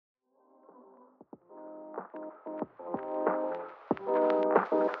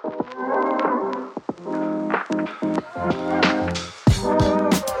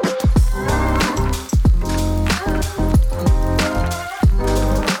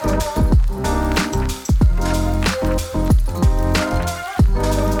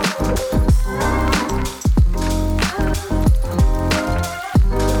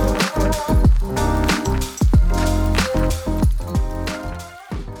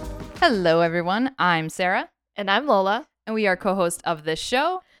Hello, everyone. I'm Sarah. And I'm Lola. And we are co-hosts of this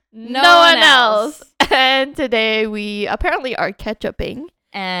show, No one else. And today we apparently are ketchuping.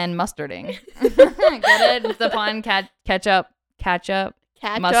 And mustarding. Get it? It's the pun. Ketchup. Ketchup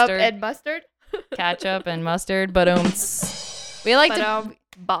mustard. and mustard. Ketchup and mustard. We like to...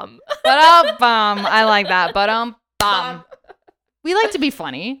 Bum. Bum. I like that. Bum. We like to be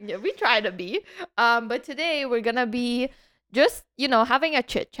funny. Yeah, we try to be. But today we're going to be just, having a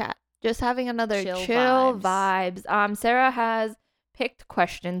chit chat. Just having another chill vibes. Sarah has picked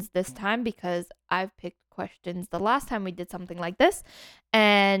questions this time because I've picked questions the last time we did something like this.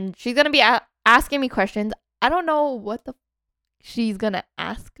 And she's going to be asking me questions. I don't know what she's going to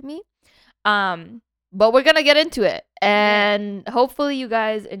ask me. But we're going to get into it. And hopefully you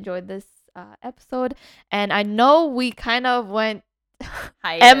guys enjoyed this episode. And I know we kind of went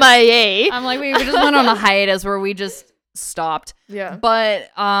MIA. I'm like, we just went on a hiatus where we just stopped. Yeah. But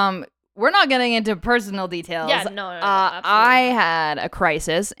we're not getting into personal details. Yeah, no, I had a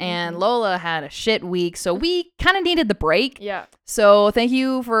crisis and Lola had a shit week, so we kind of needed the break. Yeah. So thank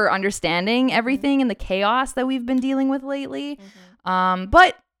you for understanding everything and the chaos that we've been dealing with lately.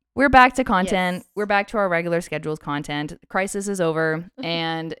 But we're back to content. Yes. We're back to our regular scheduled content. The crisis is over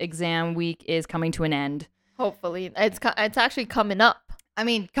and exam week is coming to an end. Hopefully. It's actually coming up. I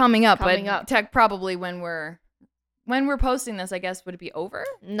mean, coming up. Probably when we're posting this, I guess, would it be over?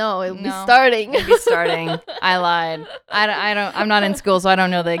 No, it'll be starting. It'll be starting. I lied. I'm not in school, so I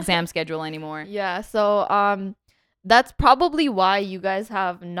don't know the exam schedule anymore. Yeah, so that's probably why you guys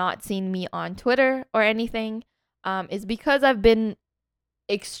have not seen me on Twitter or anything. Is because I've been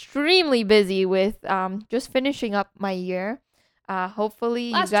extremely busy with just finishing up my year.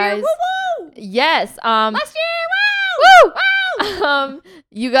 Hopefully last you guys year, woo woo! Yes. Last year, woo! Woo!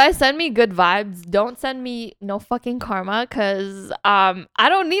 You guys send me good vibes. Don't send me no fucking karma, cause I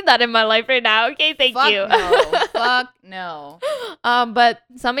don't need that in my life right now. Okay, thank you. Fuck no. But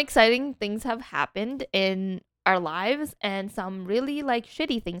some exciting things have happened in our lives, and some really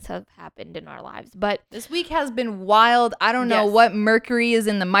shitty things have happened in our lives. But this week has been wild. I don't know what mercury is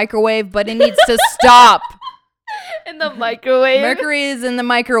in the microwave, but it needs to stop. In the microwave. Mercury is in the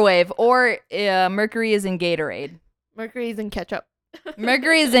microwave, or mercury is in Gatorade. Mercury is in ketchup.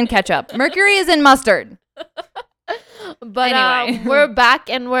 Mercury is in ketchup. Mercury is in mustard. But anyway, we're back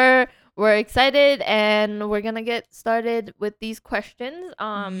and we're excited, and we're gonna get started with these questions.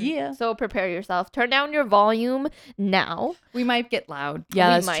 Yeah. So prepare yourself. Turn down your volume now. We might get loud.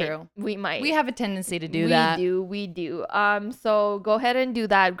 Yeah, that's true. We might. We have a tendency to do that. We do. So go ahead and do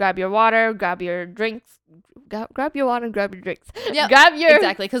that. Grab your water. Grab your drinks. Grab your water and grab your drinks. Yeah, grab your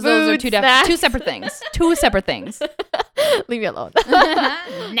exactly, because those are two separate things. Two separate things. Leave me alone.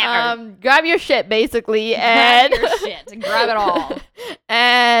 Never. Grab your shit, basically, and grab your shit. Grab it all,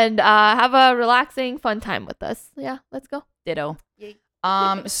 and have a relaxing, fun time with us. Yeah, let's go. Ditto. Yay.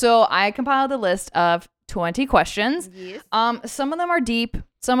 So I compiled a list of 20 questions. Yes. Some of them are deep,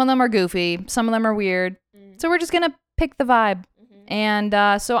 some of them are goofy, some of them are weird. So we're just gonna pick the vibe, and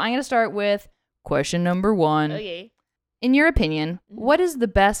so I'm gonna start with question number 1. Okay. In your opinion, what is the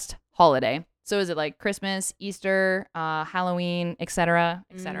best holiday? So is it like Christmas, Easter, Halloween, etc.,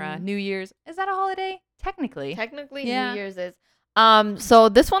 etc., New Year's? Is that a holiday? Technically, yeah. New Year's is. So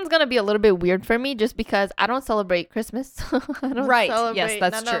this one's gonna be a little bit weird for me, just because I don't celebrate Christmas. I don't celebrate yes,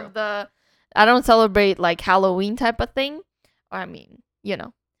 that's true. I don't celebrate Halloween type of thing. Or I mean, you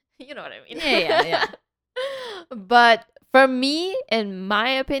know what I mean. Yeah. But for me, in my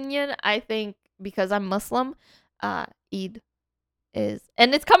opinion, I think because I'm Muslim, Eid is,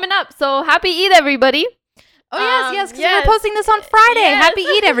 and it's coming up. So happy Eid, everybody. Oh yes, because we're posting this on Friday. Yes. Happy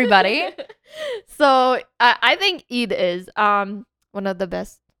Eid, everybody. So I think Eid is one of the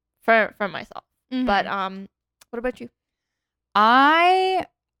best for myself. But what about you? I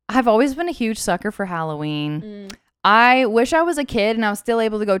have always been a huge sucker for Halloween. I wish I was a kid and I was still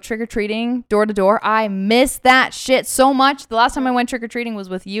able to go trick-or-treating door to door. I miss that shit so much. The last time I went trick-or-treating was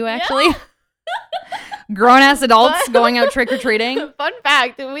with you, actually. Yeah. Grown-ass adults going out trick-or-treating. Fun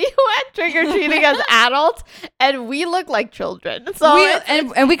fact, we went trick-or-treating as adults, and we look like children. So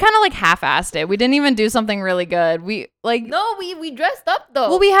we kind of half-assed it. We didn't even do something really good. We dressed up, though.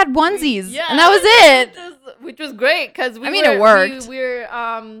 Well, we had onesies, and that was it. Which was great, because it worked.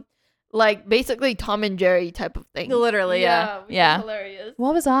 We're basically Tom and Jerry type of thing. Literally, yeah. Hilarious.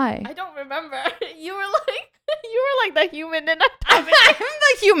 What was I? I don't remember. You were like the human in a Tom and Jerry. I'm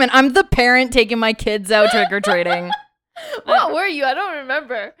the human. I'm the parent taking my kids out trick-or-treating. What were you? I don't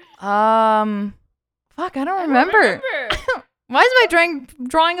remember. Fuck, I don't remember. Why is my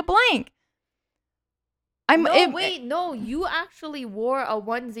drawing a blank? No, you actually wore a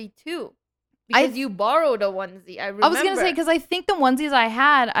onesie too. Because you borrowed a onesie. I remember. I was going to say, because I think the onesies I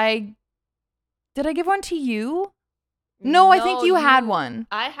had, did I give one to you? No, I think you had one.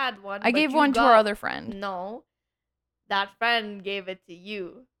 I had one. I gave one to our other friend. No, that friend gave it to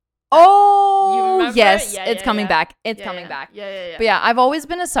you. Oh, yes. It's coming back. It's coming back. Yeah. But yeah, I've always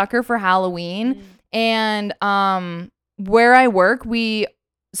been a sucker for Halloween. And where I work, we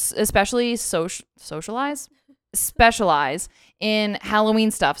especially specialize in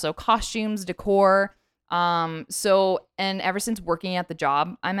Halloween stuff. So costumes, decor. And ever since working at the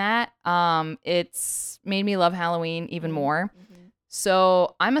job I'm at, it's made me love Halloween even more.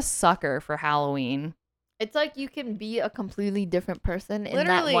 So I'm a sucker for Halloween. It's like you can be a completely different person in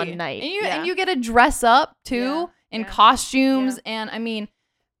that one night. And you get to dress up too in costumes. And I mean,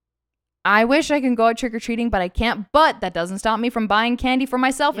 I wish I could go out trick-or-treating, but I can't. But that doesn't stop me from buying candy for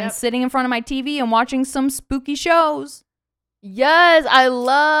myself and sitting in front of my TV and watching some spooky shows. Yes, I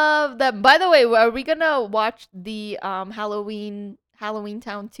love that. By the way, are we gonna watch the Halloween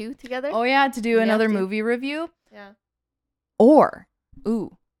Town 2 together? Oh yeah, to do another movie review. Yeah. Or,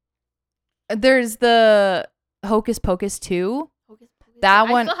 there's the Hocus Pocus 2. That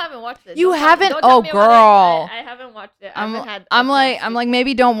one. I still haven't watched it. You haven't? Don't tell me girl. I haven't watched it. I'm like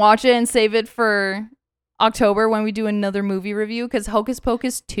maybe don't watch it and save it for October when we do another movie review, because Hocus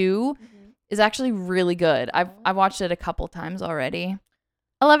Pocus 2 is actually really good. I've watched it a couple times already.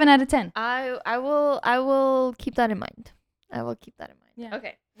 11 out of 10. I will keep that in mind. Yeah.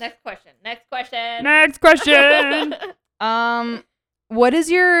 Okay. Next question. What is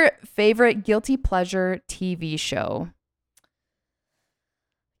your favorite guilty pleasure TV show?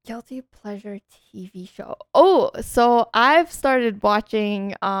 Guilty pleasure TV show. Oh, so I've started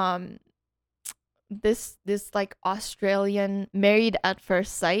watching this like Australian Married at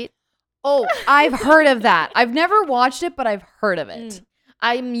First Sight. Oh, I've heard of that. I've never watched it, but I've heard of it.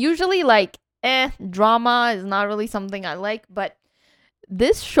 I'm usually like, drama is not really something I like, but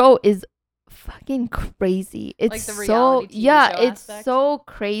this show is fucking crazy. It's like the reality TV show it's aspect. So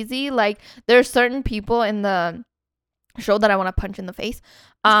crazy. Like there's certain people in the show that I want to punch in the face.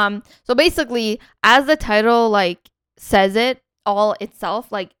 So basically, as the title like says it all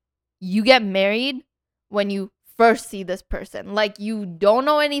itself, like you get married when you first see this person. Like you don't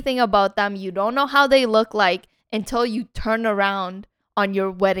know anything about them. You don't know how they look like until you turn around on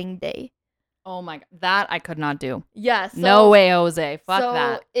your wedding day. Oh my God. That I could not do. Yeah. So, no way, Jose. Fuck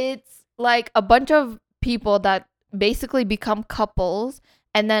that. It's like a bunch of people that basically become couples,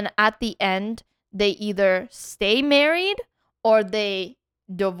 and then at the end, they either stay married or they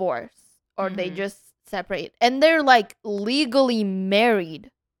divorce or they just separate. And they're like legally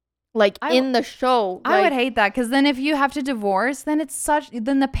married. Like in the show. I would hate that, because then if you have to divorce, then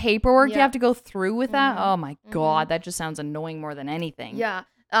then the paperwork you have to go through with that. Oh my God. That just sounds annoying more than anything. Yeah.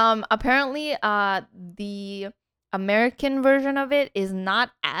 Apparently, the American version of it is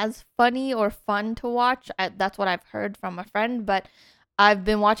not as funny or fun to watch. That's what I've heard from a friend, but I've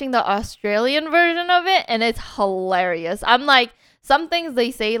been watching the Australian version of it and it's hilarious. I'm like, some things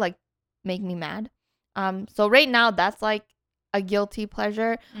they say like make me mad. So right now that's like a guilty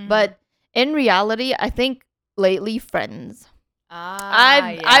pleasure, but in reality, I think lately Friends.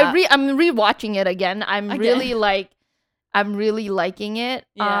 I'm rewatching it again. I'm really liking it.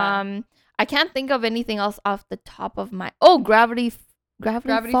 Yeah. I can't think of anything else off the top of my. Gravity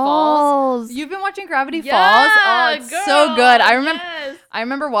Falls. You've been watching Gravity Falls? Oh, it's so good. I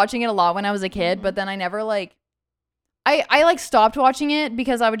remember watching it a lot when I was a kid, but then I never like I like stopped watching it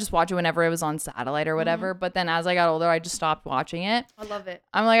because I would just watch it whenever it was on satellite or whatever. But then as I got older, I just stopped watching it. I love it.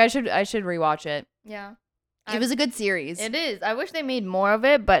 I'm like, I should rewatch it. Yeah. It was a good series. It is. I wish they made more of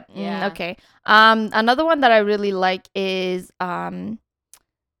it, but okay. Another one that I really like is what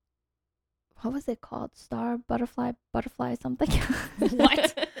was it called? Star Butterfly something.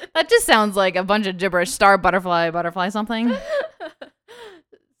 What? That just sounds like a bunch of gibberish. Star Butterfly something.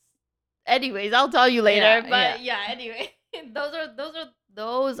 Anyways, I'll tell you later. Anyway,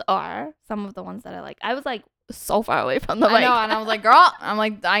 those are some of the ones that I like. I was like so far away from the mic. I know, and I was like, girl,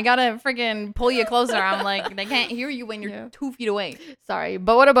 I gotta freaking pull you closer. I'm like, they can't hear you when you're 2 feet away. Sorry,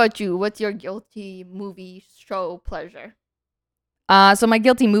 but what about you? What's your guilty movie show pleasure? So my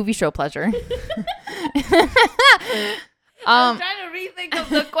guilty movie show pleasure. I'm trying to rethink of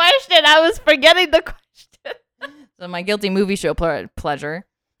the question. I was forgetting the question. So my guilty movie show pleasure.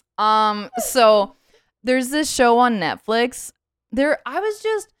 So there's this show on Netflix. I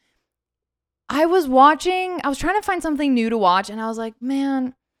was trying to find something new to watch, and I was like,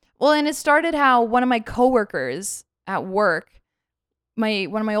 man. Well, and it started how one of my coworkers at work,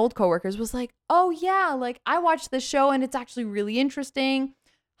 one of my old coworkers was like, oh yeah, like I watched this show and it's actually really interesting,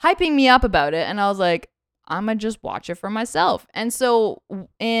 hyping me up about it. And I was like, I'm gonna just watch it for myself. And so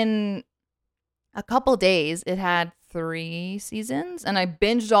in a couple days, it had 3 seasons, and I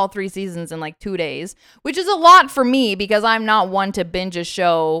binged all 3 seasons in like 2 days, which is a lot for me because I'm not one to binge a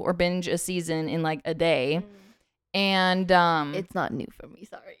show or binge a season in like a day. And it's not new for me,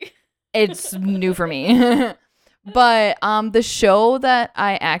 sorry. It's new for me. But the show that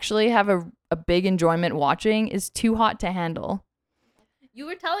I actually have a big enjoyment watching is Too Hot to Handle. You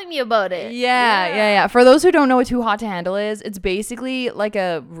were telling me about it. Yeah. For those who don't know what Too Hot to Handle is, it's basically like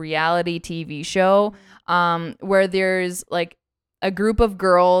a reality TV show where there's like a group of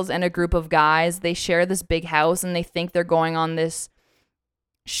girls and a group of guys. They share this big house and they think they're going on this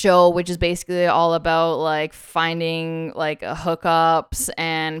show, which is basically all about like finding like hookups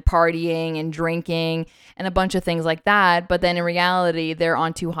and partying and drinking and a bunch of things like that. But then in reality, they're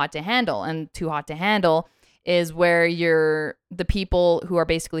on Too Hot to Handle, and Too Hot to Handle is where the people who are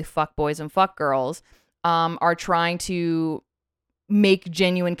basically fuck boys and fuck girls are trying to make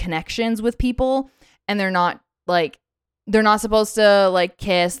genuine connections with people, and they're not supposed to like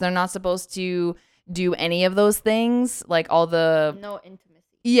kiss, they're not supposed to do any of those things, like all the no intimacy.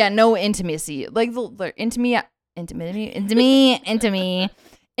 Yeah, no intimacy. Like the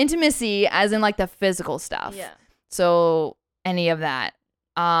intimacy as in like the physical stuff. Yeah. So any of that.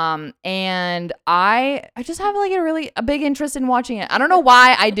 And I just have like a big interest in watching it. I don't know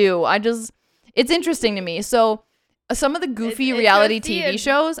why I do. It's interesting to me. So some of the goofy reality TV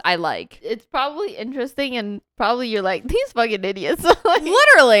shows I like. It's probably interesting, and probably you're like, these fucking idiots.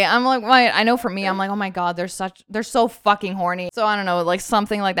 Literally, I'm like, I know for me, I'm like, oh my God, they're so fucking horny. So I don't know, like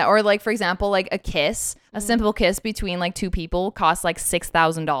something like that. Or like, for example, like a simple kiss between like 2 people costs like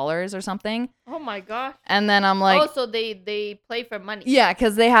 $6,000 or something. Oh my gosh. And then I'm like, so they play for money. Yeah,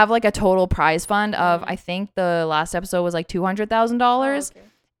 because they have like a total prize fund of, I think the last episode was like $200,000. Okay.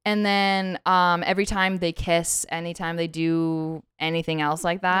 And then every time they kiss, anytime they do anything else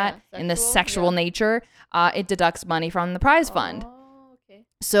like that in the sexual nature, it deducts money from the prize fund. Oh, okay.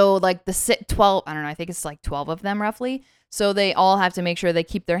 So like 12, I don't know, I think it's like 12 of them roughly. So they all have to make sure they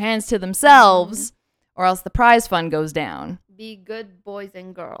keep their hands to themselves or else the prize fund goes down. Be good boys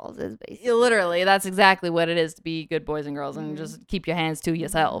and girls is basically. Literally, that's exactly what it is, to be good boys and girls and just keep your hands to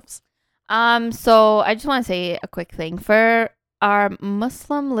yourselves. So I just want to say a quick thing for our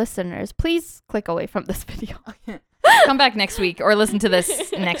Muslim listeners. Please click away from this video. Come back next week or listen to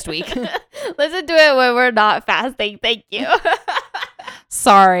this next week. Listen to it when we're not fasting. Thank you.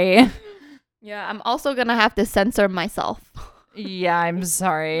 Sorry. Yeah, I'm also gonna have to censor myself. Yeah, I'm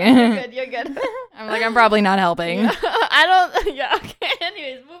sorry. You're good. I'm probably not helping. Yeah, okay.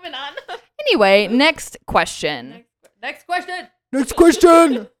 Anyways, moving on. Anyway, next question. Next question. Next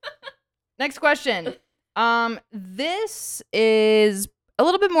question. This is a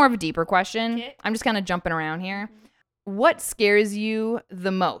little bit more of a deeper question. Okay. I'm just kind of jumping around here. What scares you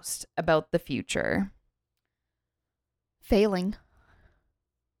the most about the future? Failing.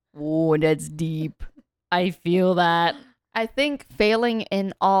 Oh, that's deep. I feel that. I think failing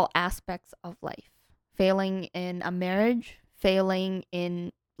in all aspects of life. Failing in a marriage, failing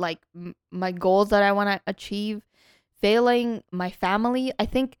in like my goals that I want to achieve, failing my family. I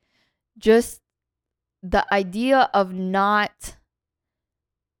think just the idea of not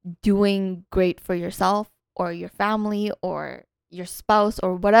doing great for yourself or your family or your spouse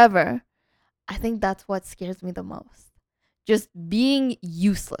or whatever, I think that's what scares me the most. Just being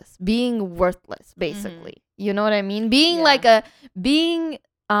useless, being worthless, basically. You know what I mean? Being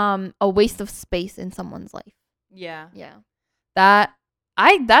a waste of space in someone's life. Yeah. Yeah. That's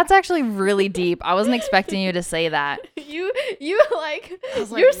actually really deep. I wasn't expecting you to say that. You're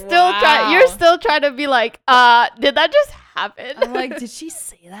still trying to be like, did that just happen? I'm like, did she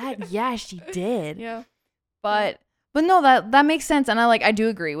say that? Yeah, she did. Yeah. But no, that makes sense. And I do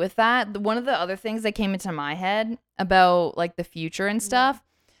agree with that. One of the other things that came into my head about like the future and stuff,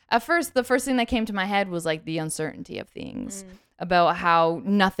 at first, the first thing that came to my head was like the uncertainty of things, about how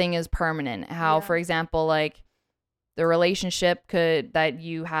nothing is permanent. How, for example, like the relationship that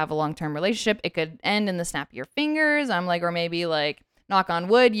you have a long-term relationship, it could end in the snap of your fingers. I'm like, or maybe like, knock on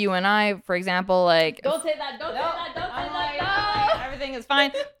wood, you and I, for example, like. Don't say that. Don't say that. No. Everything is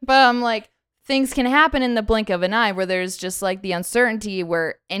fine. But I'm like, things can happen in the blink of an eye, where there's just like the uncertainty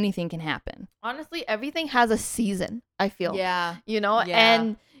where anything can happen. Honestly, everything has a season, I feel. Yeah. You know? Yeah.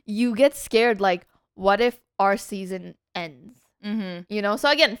 And you get scared, like, what if our season ends? Mm-hmm. You know? So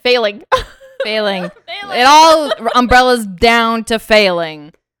again, failing. Failing. It all umbrellas down to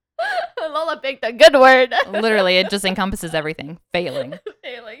failing. Lola picked a good word. Literally, it just encompasses everything. Failing.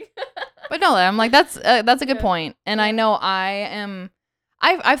 But no, I'm like, that's a good point. And I know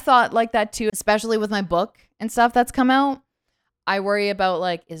I've thought like that too, especially with my book and stuff that's come out. I worry about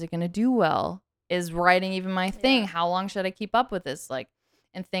like, is it going to do well? Is writing even my thing? How long should I keep up with this? Like,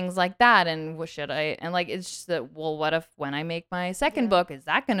 and things like that. And what should I, and like, it's just that, well, what if when I make my second book, is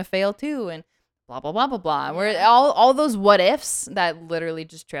that going to fail too? And blah, blah, blah, blah, blah. Where all those what ifs that literally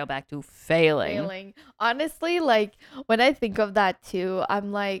just trail back to failing. Honestly, like when I think of that too,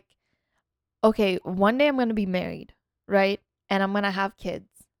 I'm like, okay, one day I'm going to be married, right? And I'm going to have kids.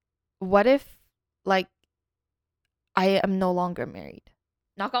 What if like I am no longer married?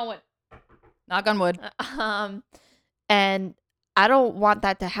 Knock on wood. Knock on wood. And I don't want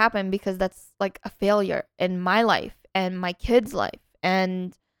that to happen because that's like a failure in my life and my kids' life.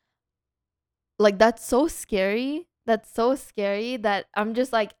 And like, that's so scary. That's so scary that I'm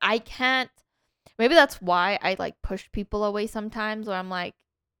just like, I can't. Maybe that's why I like push people away sometimes, where I'm like,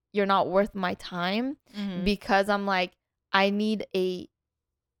 you're not worth my time, because I'm like, I need a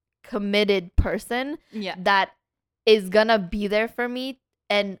committed person that is gonna be there for me,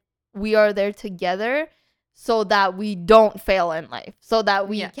 and we are there together so that we don't fail in life, so that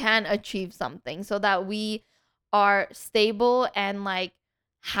we can achieve something, so that we are stable and like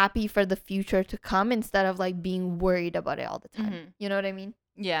happy for the future to come, instead of like being worried about it all the time. You know what I mean?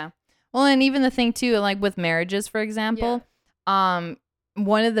 Yeah. Well, and even the thing too, like with marriages, for example,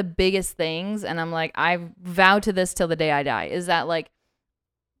 one of the biggest things, and I'm like, I vow to this till the day I die, is that like,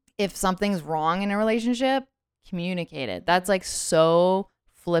 if something's wrong in a relationship, communicate it. That's like so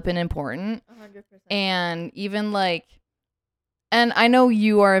flippin' important. 100%. And even like, and I know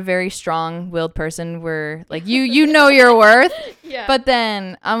you are a very strong-willed person where like you know your worth. But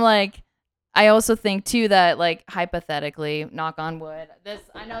then I'm like, I also think too that like hypothetically, knock on wood,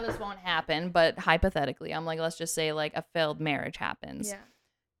 I know this won't happen, but hypothetically, I'm like, let's just say like a failed marriage happens. Yeah.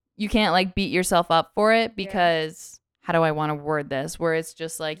 You can't like beat yourself up for it because how do I want to word this? Where it's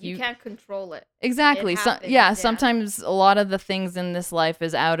just like you can't control it. Exactly. Sometimes a lot of the things in this life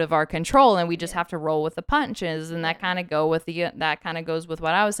is out of our control, and we just have to roll with the punches, and that kind of goes with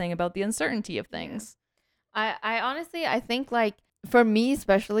what I was saying about the uncertainty of things. I honestly, I think like for me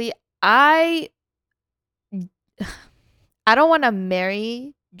especially, I don't want to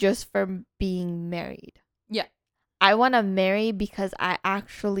marry just for being married. Yeah. I want to marry because I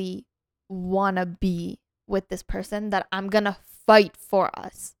actually want to be with this person, that I'm going to fight for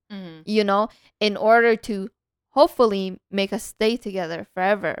us, you know, in order to hopefully make us stay together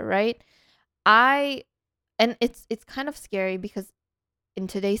forever, right? And it's kind of scary because in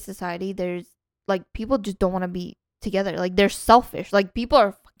today's society, there's like, people just don't want to be together. Like, they're selfish. Like, people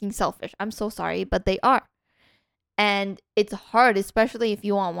are fucking selfish. I'm so sorry, but they are. And it's hard, especially if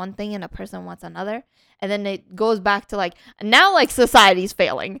you want one thing and a person wants another. And then it goes back to like, now like society's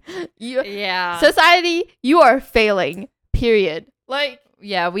failing. Society, you are failing, period. Like,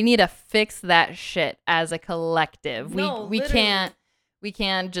 yeah, we need to fix that shit as a collective. We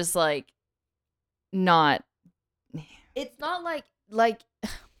can't just like not. It's not like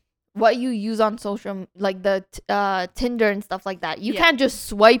what you use on social, like the Tinder and stuff like that. You can't just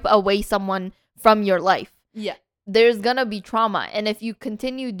swipe away someone from your life. Yeah. There's gonna be trauma. And if you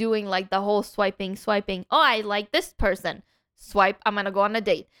continue doing like the whole swiping, oh, I like this person, swipe, I'm gonna go on a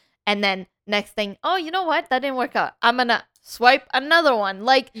date. And then next thing, oh, you know what? That didn't work out. I'm gonna swipe another one.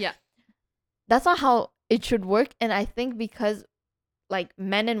 Like, that's not how it should work. And I think because like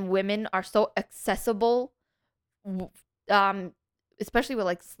men and women are so accessible, especially with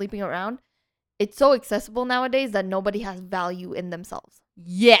like sleeping around, it's so accessible nowadays that nobody has value in themselves.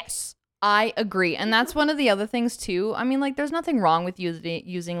 Yes. I agree. And that's one of the other things too. I mean, like, there's nothing wrong with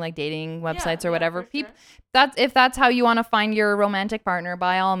using like dating websites or whatever. People, if that's how you want to find your romantic partner,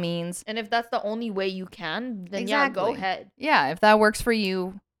 by all means. And if that's the only way you can, then go ahead. Yeah, if that works for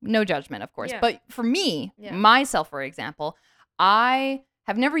you, no judgment, of course. Yeah. But for me, myself, for example, I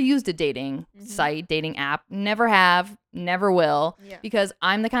have never used a dating site, dating app. Never have, never will. Yeah. Because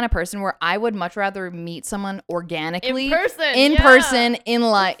I'm the kind of person where I would much rather meet someone organically. In person,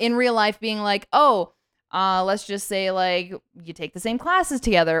 in real life, being like, oh, let's just say like you take the same classes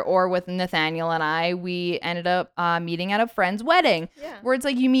together. Or with Nathaniel and I, we ended up meeting at a friend's wedding. Yeah. Where it's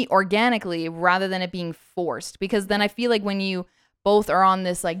like you meet organically rather than it being forced. Because then I feel like when you both are on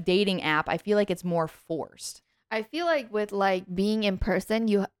this like dating app, I feel like it's more forced. I feel like with like being in person,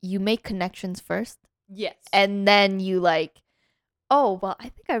 you make connections first. Yes. And then you like, oh, well, I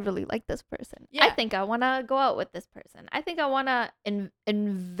think I really like this person. Yeah. I think I want to go out with this person. I think I want to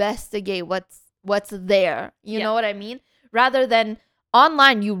investigate what's there. You know what I mean? Rather than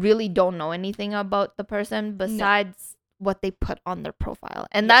online, you really don't know anything about the person besides what they put on their profile.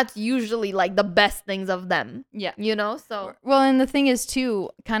 And that's usually like the best things of them. Yeah. You know? So well, and the thing is too,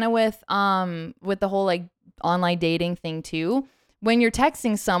 kind of with the whole like online dating thing too, when you're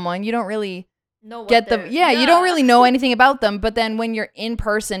texting someone, you don't really know get the you don't really know anything about them, but then when you're in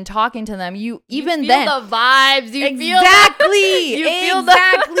person talking to them, you feel the vibes, you feel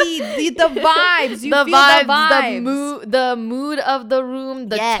the vibes, the mood of the room,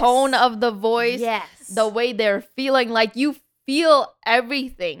 the tone of the voice, the way they're feeling, like you feel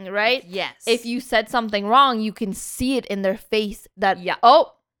everything, right? Yes. If you said something wrong, you can see it in their face that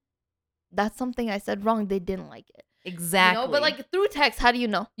oh, that's something I said wrong, they didn't like it. Exactly. You know? But like through text, how do you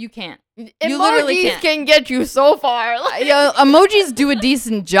know? You can't. Emojis literally can get you so far. Emojis do a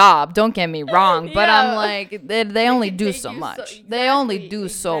decent job. Don't get me wrong, but I'm like they only do so much. They only do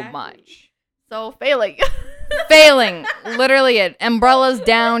so much. So failing. Failing. Literally it. Umbrellas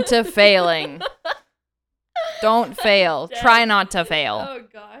down to failing. Don't fail. Try not to fail. Oh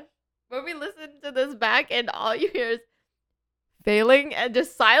gosh. When we listen to this back and all you hear is failing and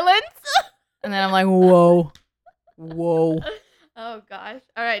just silence. And then I'm like, whoa. Whoa. Oh gosh.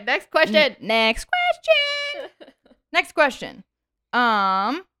 All right, next question. Next question.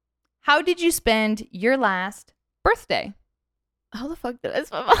 How did you spend your last birthday? How the fuck did I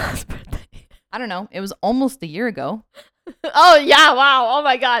spend my last birthday? I don't know. It was almost a year ago. Oh yeah, wow. Oh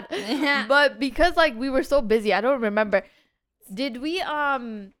my god. But because like we were so busy, I don't remember. Did we I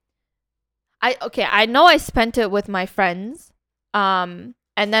know I spent it with my friends. And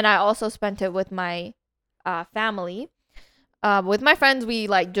then I also spent it with my family. With my friends, we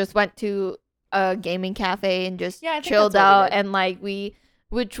like just went to a gaming cafe and just chilled out, and like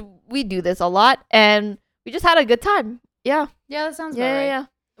which we do this a lot, and we just had a good time. Yeah, that sounds about right. Yeah.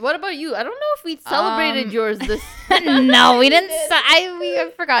 What about you? I don't know if we celebrated yours this. No, we didn't.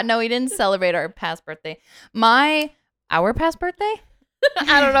 I forgot. No, we didn't celebrate our past birthday. Our past birthday?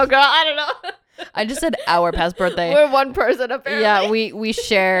 I don't know, girl. I don't know. I just said our past birthday. We're one person apparently. Yeah, we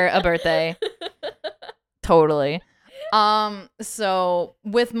share a birthday. Totally. So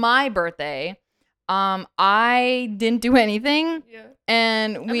with my birthday, I didn't do anything. Yeah.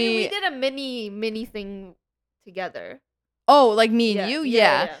 And we did a mini thing together. Oh, like me and you?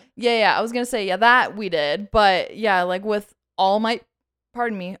 Yeah. I was gonna say, that we did. But yeah, like with all my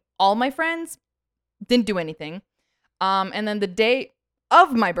friends, didn't do anything. And then the day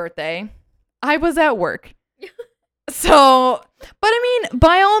of my birthday, I was at work. So, but I mean,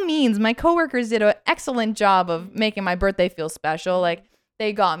 by all means, my coworkers did an excellent job of making my birthday feel special. Like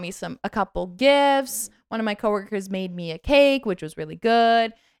they got me a couple gifts. One of my coworkers made me a cake, which was really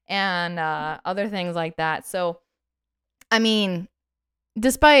good, and other things like that. So, I mean,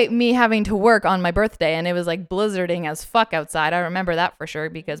 despite me having to work on my birthday and it was like blizzarding as fuck outside, I remember that for sure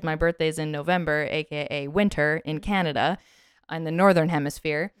because my birthday's in November, aka winter in Canada, in the northern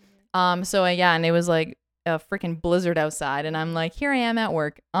hemisphere. So yeah, and it was like a freaking blizzard outside, and I'm like, here I am at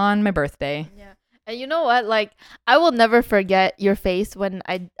work on my birthday. Yeah. And you know what? Like, I will never forget your face when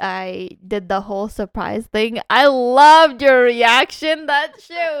I did the whole surprise thing. I loved your reaction. That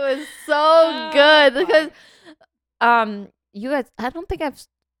shit was so good because you guys, I don't think I've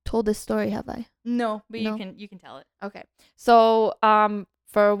told this story, have I? No, but you can tell it. Okay. So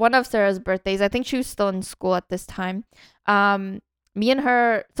for one of Sarah's birthdays, I think she was still in school at this time. Me and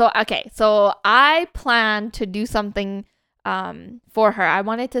her, so I planned to do something for her. I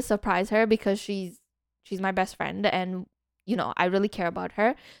wanted to surprise her because she's my best friend, and you know, I really care about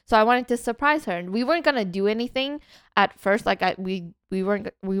her. So I wanted to surprise her, and we weren't gonna do anything at first. Like we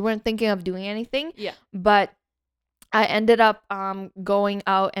weren't thinking of doing anything. Yeah. But I ended up going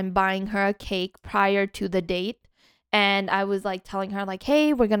out and buying her a cake prior to the date. And I was like telling her like,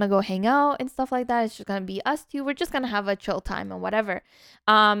 hey, we're going to go hang out and stuff like that. It's just going to be us two. We're just going to have a chill time and whatever.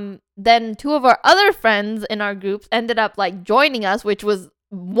 Then two of our other friends in our groups ended up like joining us, which was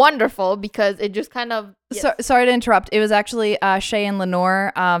wonderful because it just kind of... Yes. Sorry to interrupt. It was actually Shay and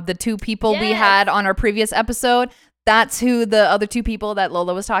Lenore, the two people we had on our previous episode. That's who the other two people that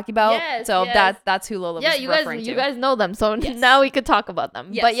Lola was talking about. Yes, so that's who Lola was referring to. You guys know them. So now we could talk about them.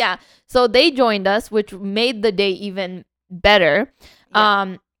 Yes. But yeah, so they joined us, which made the day even better.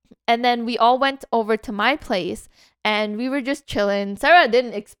 Yeah. And then we all went over to my place and we were just chilling. Sarah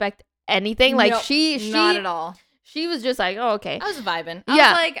didn't expect anything. Like she not at all. She was just like, oh, okay. I was vibing.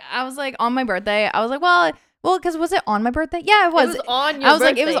 I was like on my birthday. I was like, well, because was it on my birthday? Yeah, it was. It was on your birthday.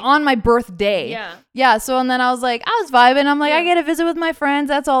 Like, it was on my birthday. Yeah. Yeah, so and then I was like, I was vibing. I'm like, I get to visit with my friends.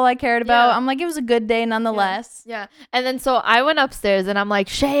 That's all I cared about. Yeah. I'm like, it was a good day nonetheless. Yeah. And then so I went upstairs and I'm like,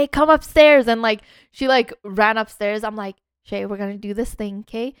 Shay, come upstairs. And like, she like ran upstairs. I'm like, Shay, we're gonna do this thing,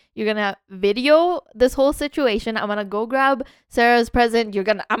 okay? You're gonna video this whole situation. I'm gonna go grab Sarah's present.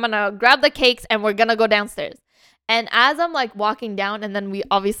 I'm gonna grab the cakes and we're gonna go downstairs. And as I'm like walking down, and then we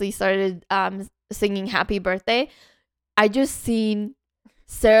obviously started singing happy birthday, I just seen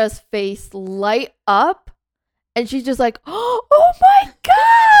Sarah's face light up, and she's just like, oh my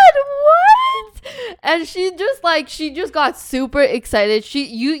god, what? And she just got super excited.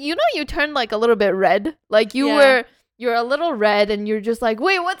 You turned like a little bit red, like you're a little red, and you're just like,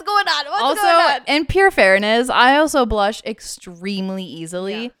 wait, what's going on? What's going on? In pure fairness, I also blush extremely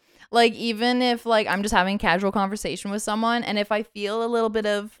easily. Yeah. Like, even if, like, I'm just having a casual conversation with someone, and if I feel a little bit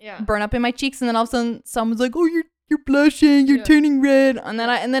of burn up in my cheeks, and then all of a sudden someone's like, oh, you're blushing, you're turning red, and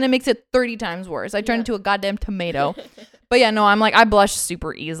then it makes it 30 times worse. I turn into a goddamn tomato. But yeah, no, I'm like, I blush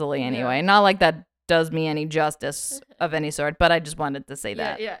super easily anyway. Yeah. Not like that does me any justice of any sort, but I just wanted to say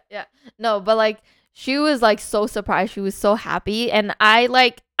that. Yeah. No, but like, she was like so surprised. She was so happy, and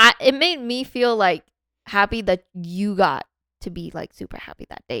it made me feel like happy that you got to be like super happy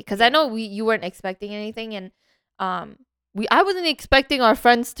that day, because I know you weren't expecting anything, and I wasn't expecting our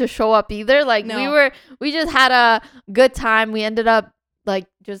friends to show up either. Like, no. we just had a good time. We ended up like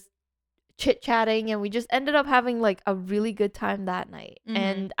just chit-chatting, and we just ended up having like a really good time that night.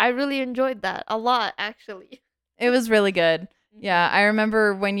 And I really enjoyed that a lot, actually. It was really good. Yeah, I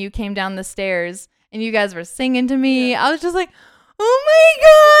remember when you came down the stairs and you guys were singing to me. I was just like, oh my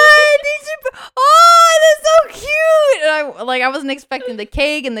god, that's so cute. And I wasn't expecting the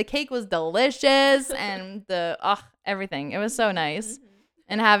cake, and the cake was delicious, and everything. It was so nice.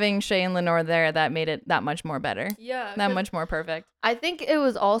 And having Shay and Lenore there, that made it that much more better. Yeah. That much more perfect. I think it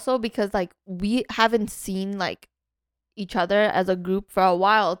was also because like we haven't seen like each other as a group for a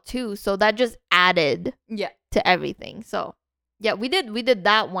while too. So that just added to everything. So yeah, we did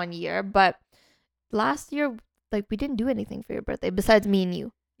that one year, but last year, like, we didn't do anything for your birthday besides me and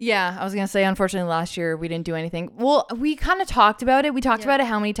you. Yeah, I was going to say, unfortunately, last year we didn't do anything. Well, we kind of talked about it. We talked about it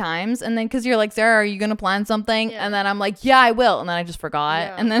how many times? And then, because you're like, Sarah, are you going to plan something? Yeah. And then I'm like, yeah, I will. And then I just forgot.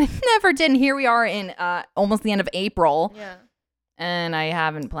 Yeah. And then I never did. And here we are in almost the end of April. Yeah. And I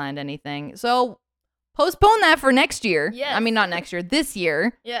haven't planned anything. So postpone that for next year. Yes. I mean, not next year, this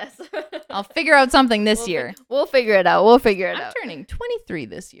year. Yes. I'll figure out something this year. We'll figure it out. I'm turning 23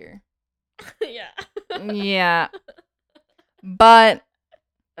 this year. Yeah. Yeah. But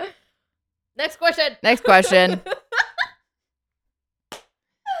Next question.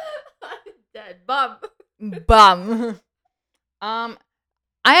 Dead bum. I'm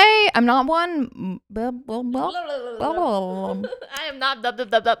not one. I am not.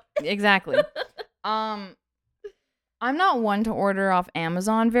 Exactly. I'm not one to order off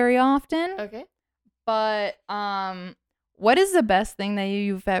Amazon very often. Okay. But what is the best thing that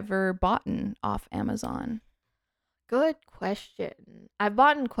you've ever bought off Amazon? Good question. I've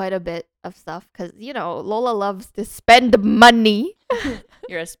bought quite a bit of stuff because, Lola loves to spend money.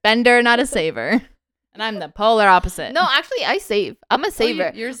 You're a spender, not a saver. And I'm the polar opposite. No, actually, I save. I'm a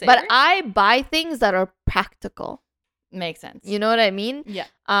saver. You're a saver? But I buy things that are practical. Makes sense. You know what I mean? Yeah.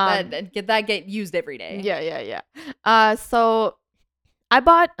 That get used every day. Yeah. So I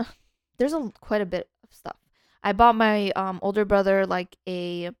bought, there's quite a bit of stuff. I bought my older brother like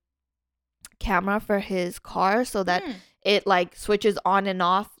a camera for his car so that it like switches on and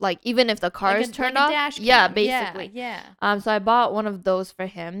off, like even if the car is turned off. Dash cam. Yeah, basically. Yeah. So I bought one of those for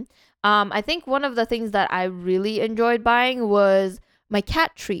him. I think one of the things that I really enjoyed buying was my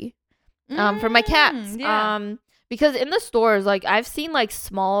cat tree. For my cats. Yeah. Because in the stores, like I've seen like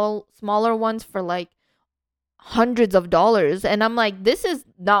smaller ones for like hundreds of dollars, and I'm like, this is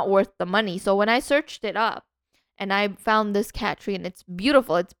not worth the money. So when I searched it up and I found this cat tree, and it's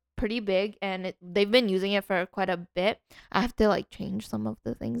beautiful, it's pretty big, and they've been using it for quite a bit. I have to like change some of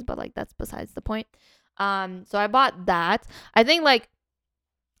the things, but like that's besides the point. So I bought that. I think like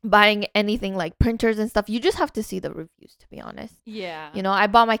buying anything like printers and stuff, you just have to see the reviews, to be honest. Yeah. I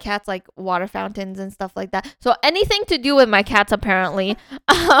bought my cats like water fountains and stuff like that. So anything to do with my cats, apparently.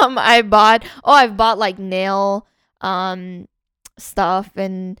 I've bought like nail stuff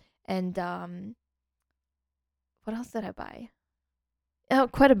and what else did I buy?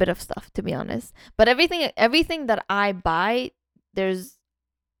 Quite a bit of stuff, to be honest. But everything that I buy, there's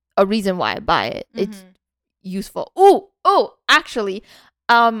a reason why I buy it. It's useful. Oh, actually,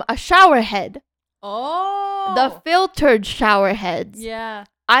 a shower head. Oh. The filtered shower heads. Yeah.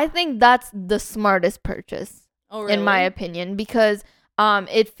 I think that's the smartest purchase. Oh, really? In my opinion, because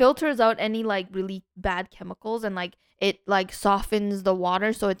it filters out any like really bad chemicals, and like it like softens the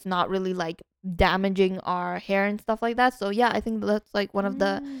water, so it's not really like damaging our hair and stuff like that. So yeah, I think that's like one of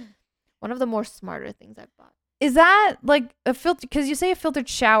the more smarter things I've bought. Is that like a filter? Because you say a filtered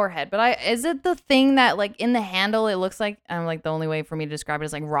shower head, but is it the thing that like in the handle it looks like? I'm like the only way for me to describe it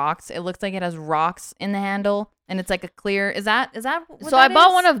is like rocks. It looks like it has rocks in the handle, and it's like a clear. Is that what So I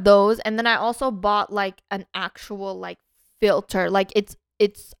bought one of those, and then I also bought like an actual like filter. Like it's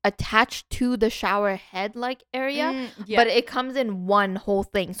attached to the shower head like area, but it comes in one whole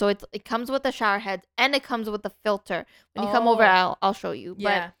thing. So it comes with the shower head and it comes with the filter. When you come over, I'll show you.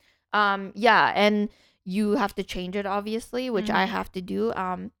 Yeah. But and you have to change it obviously, which I have to do.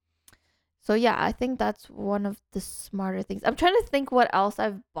 So yeah, I think that's one of the smarter things. I'm trying to think what else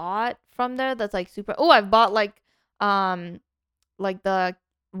I've bought from there that's like super. Oh, I've bought like the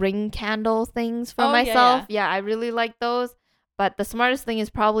ring candle things for myself. Yeah, I really like those. But the smartest thing is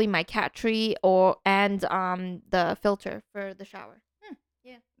probably my cat tree and the filter for the shower.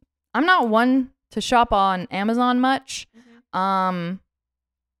 Yeah. I'm not one to shop on Amazon much. Cuz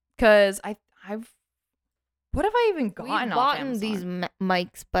I've what have I even gotten We've off bought Amazon? these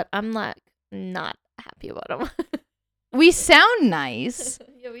mics, but I'm like not happy about them. We sound nice.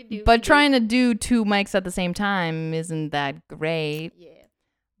 Yeah, we do. But trying to do 2 mics at the same time isn't that great. Yeah.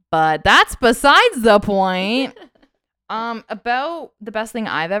 But that's besides the point. About the best thing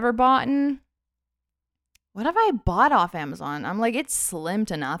I've ever bought. What have I bought off Amazon? I'm like, it's slim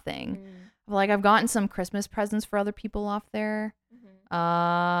to nothing. Like, I've gotten some Christmas presents for other people off there.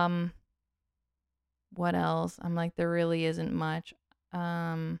 What else? I'm like, there really isn't much.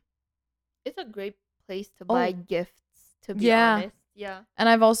 It's a great place to buy gifts, to be honest. Yeah. And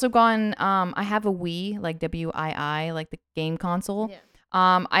I've also gotten, I have a Wii, like Wii, like the game console. Yeah.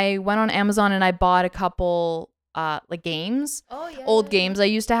 I went on Amazon and I bought a couple like games, old games I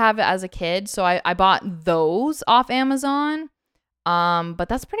used to have as a kid. So I bought those off Amazon. But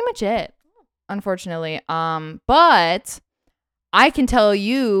that's pretty much it, unfortunately. But I can tell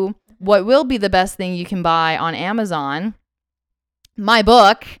you what will be the best thing you can buy on Amazon. My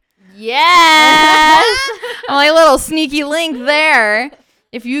book. Yes. My little sneaky link there.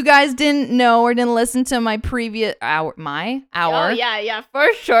 If you guys didn't know or didn't listen to my previous hour. Oh, yeah,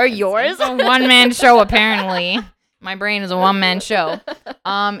 for sure. Yours. It's a one-man show, apparently. My brain is a one-man show.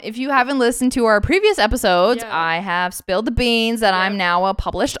 If you haven't listened to our previous episodes, I have spilled the beans that I'm now a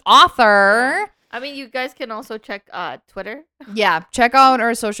published author. Yeah. I mean, you guys can also check Twitter. Yeah, check out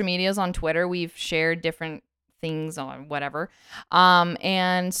our social medias on Twitter. We've shared different things on whatever.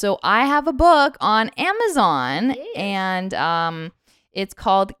 And so I have a book on Amazon, and it's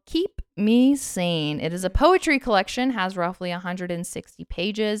called Keep Me Sane. It is a poetry collection, has roughly 160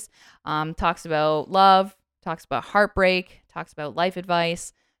 pages, talks about love, talks about heartbreak, talks about life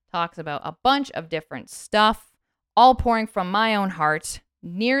advice, talks about a bunch of different stuff, all pouring from my own heart.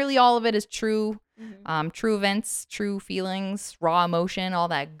 Nearly all of it is true, true events, true feelings, raw emotion, all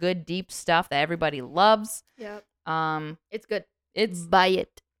that good, deep stuff that everybody loves. Yep. It's good. It's buy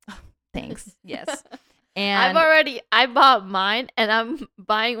it. Thanks. Yes. And I bought mine and I'm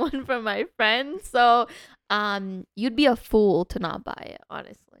buying one for my friend. So you'd be a fool to not buy it,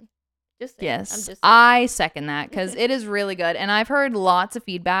 honestly. Just saying. Yes. I second that because it is really good. And I've heard lots of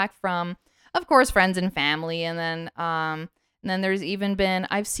feedback from, of course, friends and family. And then there's even been,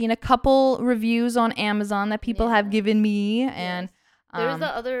 I've seen a couple reviews on Amazon that people have given me. And there's the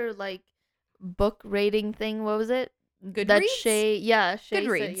other like book rating thing. What was it? Goodreads? That Shay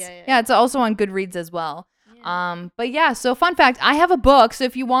Goodreads. Said, yeah, it's also on Goodreads as well. Yeah. But yeah, so fun fact, I have a book. So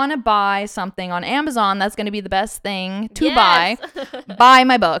if you want to buy something on Amazon, that's going to be the best thing to buy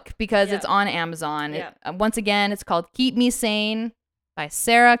my book because it's on Amazon. Yeah. Once again, it's called Keep Me Sane by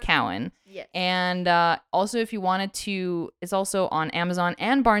Sarah Cowan. Yes. And also if you wanted to, it's also on Amazon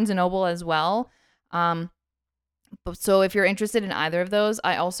and Barnes & Noble as well. So if you're interested in either of those,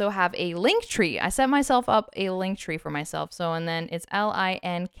 I also have a link tree. I set myself up a link tree for myself. So, and then it's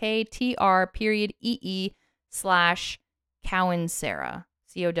linktr.ee/Cowan Sarah.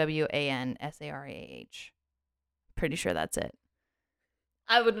 COWANSARAH. Pretty sure that's it.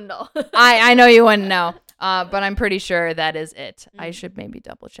 I wouldn't know. I know you wouldn't know. But I'm pretty sure that is it. I should maybe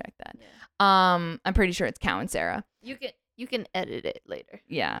double check that. Yeah. I'm pretty sure it's Cowan Sarah. You can edit it later.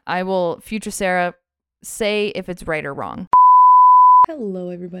 Yeah, I will. Future Sarah, say if it's right or wrong. Hello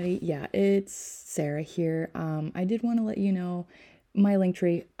everybody. Yeah, it's Sarah here. I did want to let you know my link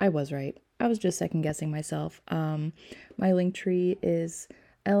tree, I was right. I was just second guessing myself. My link tree is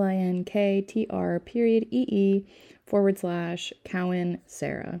linktr.ee/Cowan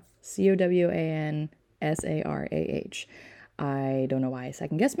Sarah. COWANSARAH. I don't know why I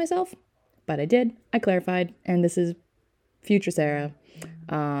second guessed myself, but I did. I clarified, and this is future Sarah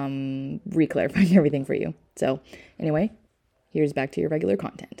re-clarifying everything for you. So anyway, here's back to your regular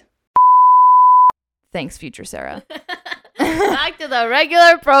content. Thanks, future Sarah. Back to the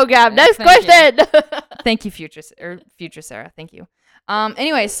regular program. Next Thank question. Thank you, future Sarah. Thank you.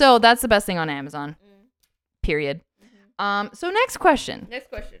 Anyway, so that's the best thing on Amazon. Period. So next question.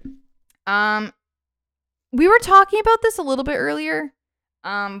 We were talking about this a little bit earlier.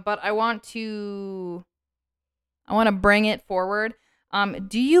 But I want to bring it forward.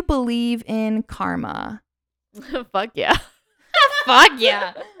 Do you believe in karma? Fuck yeah. Fuck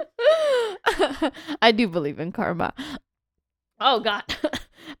yeah. I do believe in karma. Oh God.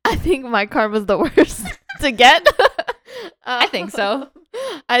 I think my karma's the worst to get. I think so.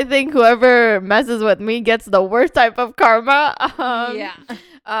 I think whoever messes with me gets the worst type of karma.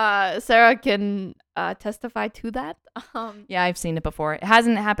 Sarah can testify to that. Yeah, I've seen it before. It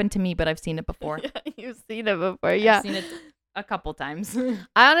hasn't happened to me, but I've seen it before. Yeah, you've seen it before. Yeah, I've seen it a couple times.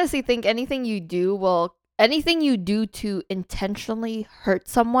 I honestly think anything you do to intentionally hurt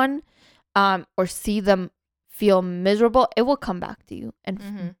someone, or see them feel miserable, it will come back to you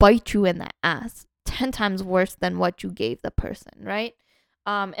and bite you in the ass 10 times worse than what you gave the person, right?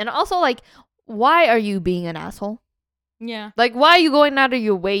 And also, like, why are you being an asshole? Yeah. Like, why are you going out of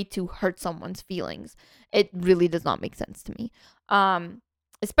your way to hurt someone's feelings? It really does not make sense to me.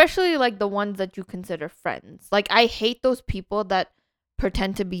 Especially, like, the ones that you consider friends. Like, I hate those people that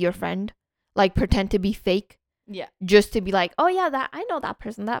pretend to be your friend. Like, pretend to be fake. Yeah. Just to be like, oh, yeah, that I know that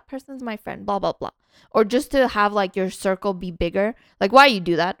person. That person's my friend, blah, blah, blah. Or just to have, like, your circle be bigger. Like, why you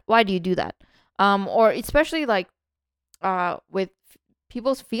do that? Why do you do that? Or especially, like, with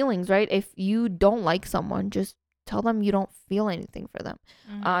people's feelings, right? If you don't like someone, just tell them you don't feel anything for them.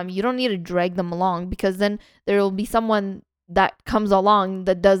 You don't need to drag them along, because then there will be someone that comes along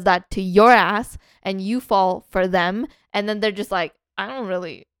that does that to your ass and you fall for them, and then they're just like, I'm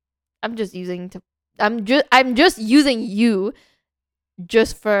just using you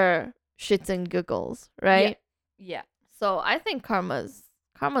just for shits and giggles, right? Yeah. So I think karma's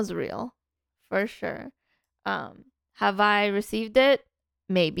real, for sure. Have I received it?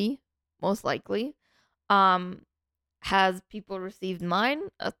 Maybe, most likely. Has people received mine?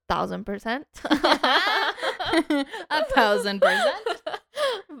 1,000%. 1,000%.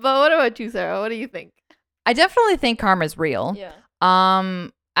 But what about you, Sarah? What do you think? I definitely think karma's real. Yeah.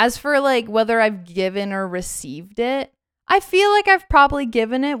 As for, like, whether I've given or received it, I feel like I've probably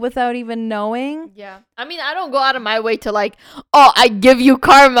given it without even knowing. Yeah. I mean, I don't go out of my way to, like, oh, I give you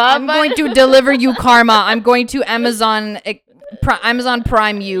karma. I'm going to deliver you karma. I'm going to Amazon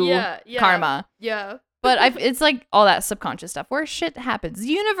Prime you karma. Yeah. But it's like all that subconscious stuff where shit happens. The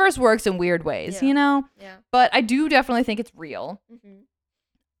universe works in weird ways, you know? Yeah. But I do definitely think it's real. Mm-hmm.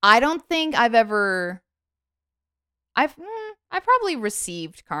 I don't think I've probably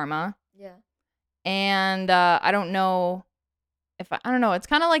received karma. Yeah. And I don't know I don't know. It's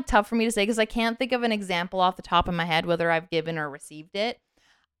kind of like tough for me to say because I can't think of an example off the top of my head whether I've given or received it.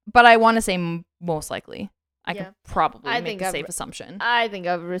 But I want to say most likely. I could probably make a safe assumption. I think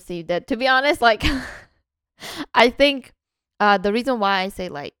I've received it. To be honest, like, I think the reason why I say,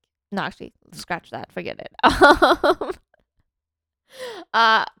 like, no, actually, scratch that. Forget it.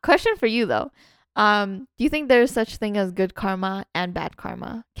 Question for you, though. Do you think there's such thing as good karma and bad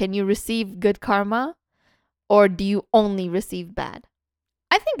karma? Can you receive good karma, or do you only receive bad?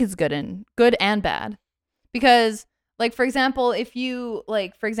 I think it's good and bad, because, like, for example, if you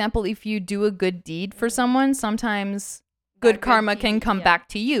do a good deed for someone, sometimes good karma can come back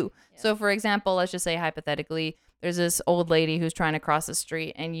to you. Yeah. So, for example, let's just say hypothetically, there's this old lady who's trying to cross the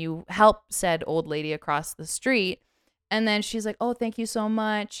street, and you help said old lady across the street, and then she's like, "Oh, thank you so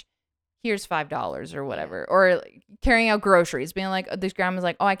much. Here's $5 or whatever." Or like, carrying out groceries, being like, this grandma's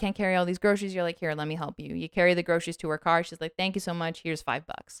like, "Oh, I can't carry all these groceries." You're like, "Here, let me help you." You carry the groceries to her car. She's like, "Thank you so much. Here's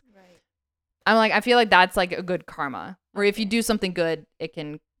 $5." Right. I'm like, I feel like that's like a good karma. Where if you do something good, it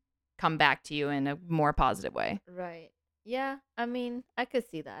can come back to you in a more positive way. Right. Yeah. I mean, I could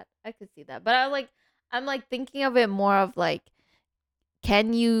see that. But I'm like thinking of it more of like,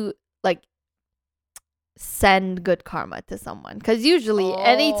 can you like send good karma to someone? Because usually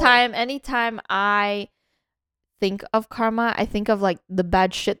anytime I think of karma, I think of like the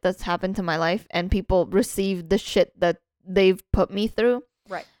bad shit that's happened to my life and people receive the shit that they've put me through.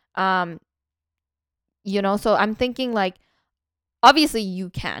 Right. So I'm thinking like, obviously you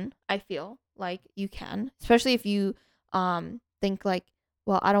can. I feel like you can, especially if you think like,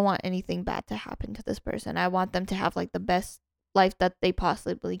 well, I don't want anything bad to happen to this person. I want them to have like the best life that they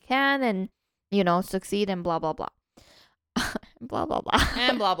possibly can and, succeed and blah, blah, blah. Blah, blah, blah.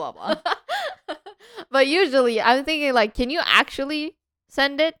 And blah, blah, blah. But usually I'm thinking like, can you actually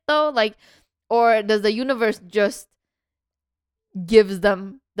send it though? Like, or does the universe just gives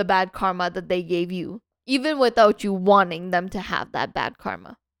them the bad karma that they gave you, even without you wanting them to have that bad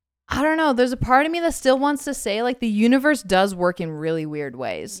karma? I don't know. There's a part of me that still wants to say like the universe does work in really weird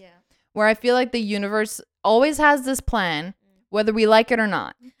ways. Yeah. Where I feel like the universe always has this plan, whether we like it or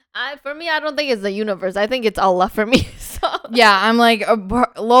not. For me, I don't think it's the universe. I think it's Allah for me. So. Yeah, I'm like,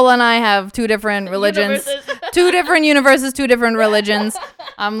 Lola and I have two different religions. Two different universes, two different religions.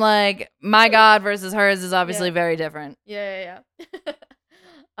 I'm like, my God versus hers is obviously very different. Yeah.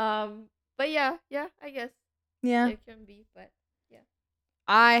 But yeah, I guess. Yeah. It can be, but yeah.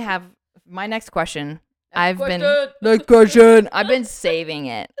 I have my next question. Next question. I've been saving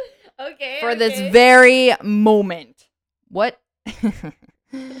it. Okay. For this very moment. What? Why'd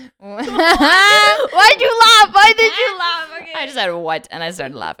you laugh? Why did you laugh? Okay. I just said what and I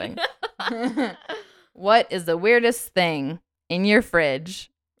started laughing. What is the weirdest thing in your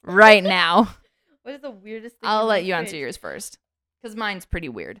fridge right now? What is the weirdest thing? I'll let you answer yours first, because mine's pretty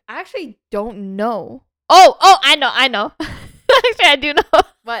weird. I actually don't know. Oh, I know. Actually, I do know.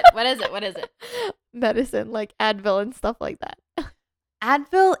 What is it? Medicine, like Advil and stuff like that.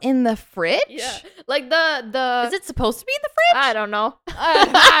 Advil in the fridge? Yeah. Like the Is it supposed to be in the fridge? I don't know.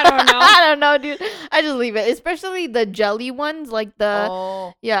 I don't know. I don't know, dude. I just leave it. Especially the jelly ones, like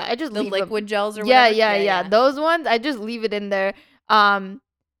I just the leave liquid them. gels or whatever. Yeah. Those ones, I just leave it in there. And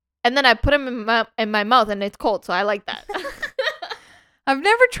then I put them in my mouth and it's cold, so I like that. I've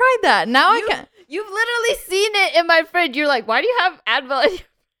never tried that. Now I can. You've literally seen it in my fridge. You're like, why do you have Advil in your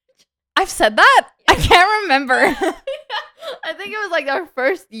I've said that? I can't remember. I think it was like our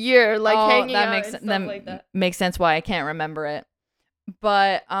first year, like hanging out and stuff like that. Makes sense why I can't remember it.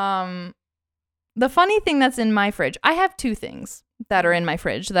 But the funny thing that's in my fridge, I have two things that are in my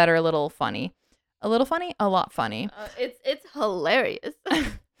fridge that are a little funny. A little funny? A lot funny. It's hilarious.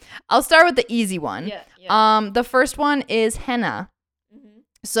 I'll start with the easy one. Yeah. The first one is henna. Mm-hmm.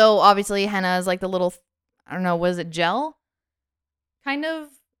 So obviously henna is like the little, I don't know, was it gel? Kind of.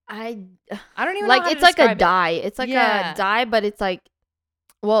 I don't even like know how it's to like a describe dye. It's like a dye, but it's like,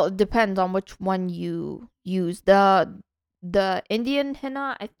 well, it depends on which one you use. The Indian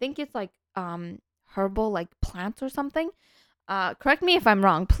henna, I think it's like herbal, like plants or something. Correct me if I'm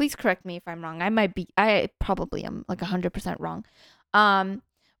wrong. Please correct me if I'm wrong. I probably am like 100% wrong.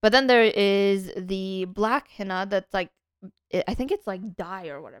 But then there is the black henna that's like, I think it's like dye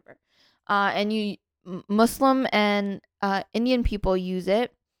or whatever. And Muslim and Indian people use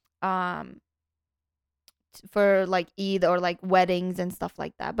it for like Eid or like weddings and stuff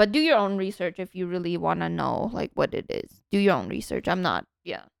like that. But do your own research if you really want to know like what it is. Do your own research. I'm not.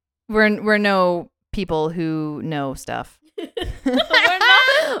 Yeah. We're no people who know stuff.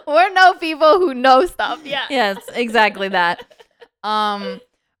 we're no people who know stuff. Yeah. Yes, exactly that.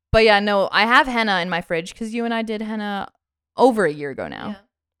 But yeah, no, I have henna in my fridge because you and I did henna over a year ago now. Yeah.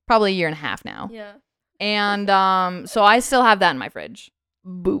 Probably a year and a half now. Yeah. And so I still have that in my fridge.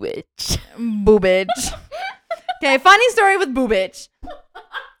 Boobage. Okay, funny story with boobage.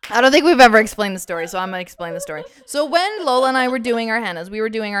 I don't think we've ever explained the story, so I'm going to explain the story. So when Lola and I were doing our hennas, we were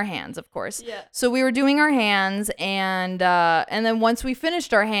doing our hands, of course. Yeah. So we were doing our hands, and then once we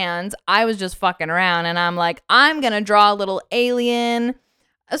finished our hands, I was just fucking around, and I'm like, I'm going to draw a little alien.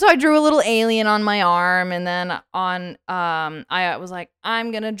 So I drew a little alien on my arm, and then I was like,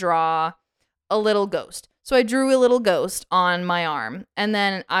 I'm going to draw a little ghost. So I drew a little ghost on my arm, and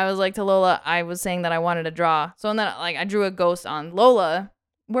then I was like to Lola, I was saying that I wanted to draw. So then like I drew a ghost on Lola.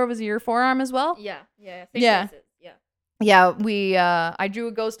 Where was your forearm as well? Yeah. I drew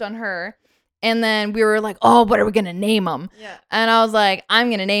a ghost on her, and then we were like, oh, what are we gonna name him? Yeah. And I was like, I'm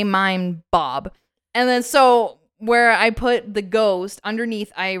gonna name mine Bob. And then so where I put the ghost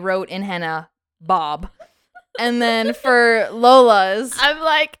underneath, I wrote in henna Bob. And then for Lola's, I'm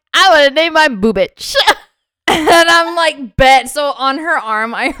like, I want to name mine Boobitch. And I'm like, bet. So on her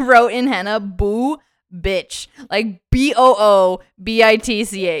arm, I wrote in henna, boo bitch. Like BOOBITCH.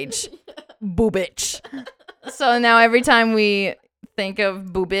 Boo bitch. So now every time we think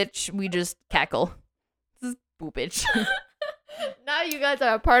of boo bitch, we just cackle. This is boo bitch. Now you guys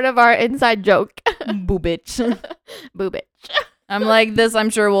are a part of our inside joke. Boo bitch. Boo bitch. I'm like, this I'm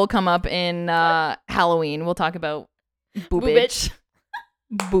sure will come up in Halloween. We'll talk about boo bitch.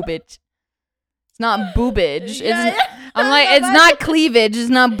 Boo bitch. It's not boobage. I'm like, it's not cleavage. It's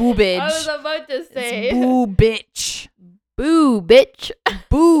not boobage. I was about to say. It's boo bitch. Boo bitch.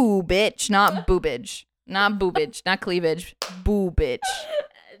 Boo bitch, not boobage. Not boobage, not cleavage. Boo bitch.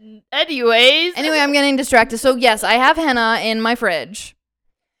 Anyway, I'm getting distracted. So yes, I have henna in my fridge.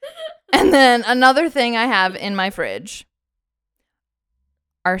 And then another thing I have in my fridge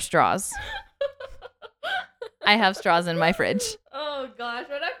are straws. I have straws in my fridge. Oh gosh,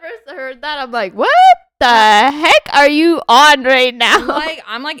 when I first heard that, I'm like, what the heck are you on right now?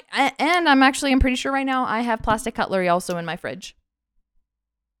 I'm pretty sure right now I have plastic cutlery also in my fridge.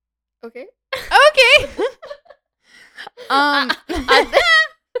 Okay. Okay.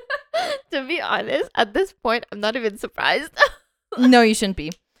 To be honest, at this point, I'm not even surprised. No, you shouldn't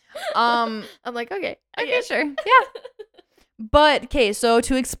be. I'm like, okay, sure. Yeah. But, okay, so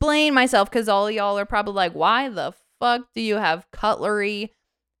to explain myself, because all of y'all are probably like, why the fuck do you have cutlery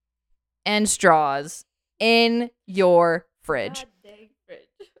and straws in your fridge? God dang fridge.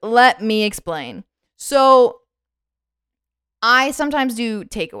 Let me explain. So, I sometimes do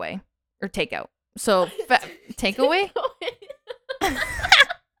takeaway or takeout. So, takeaway?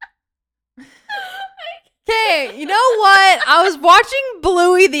 Okay, you know what? I was watching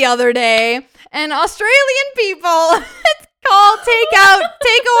Bluey the other day, and Australian people, it's called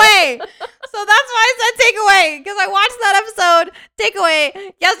takeaway. So that's why I said takeaway, because I watched that episode,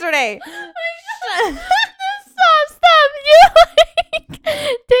 takeaway, yesterday. Stop. You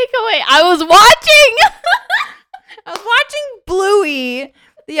takeaway. I was watching Bluey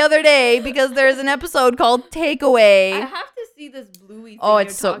the other day because there's an episode called Takeaway. I have to see this Bluey thing. Oh,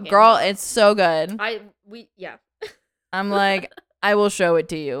 it's so about. It's so good. I'm like, I will show it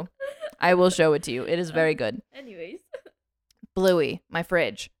to you. It is very good. Anyways. Bluey, my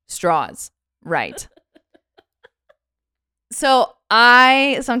fridge, straws, right. So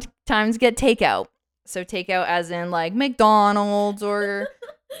I sometimes get takeout. So takeout as in like McDonald's or...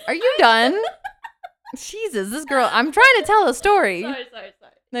 Are you done? Jesus, this girl, I'm trying to tell a story. Sorry.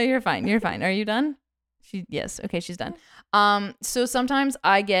 No, you're fine. Are you done? Yes. Okay, she's done. So sometimes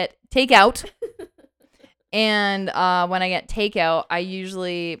I get takeout. And when I get takeout,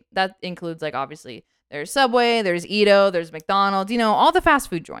 that includes like obviously there's Subway, there's Edo, there's McDonald's, all the fast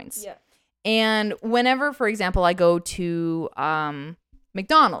food joints. Yeah. And whenever, for example, I go to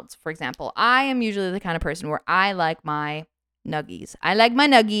McDonald's, for example, I am usually the kind of person where I like my nuggies. I like my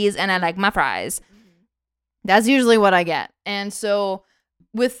nuggies and I like my fries. Mm-hmm. That's usually what I get. And so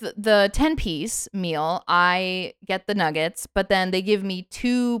with the 10-piece meal, I get the nuggets, but then they give me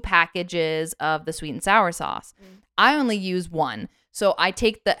 2 packages of the sweet and sour sauce. I only use 1. So I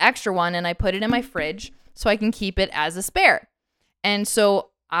take the extra one and I put it in my fridge so I can keep it as a spare. And so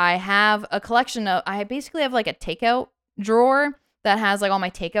I have a collection I basically have like a takeout drawer that has like all my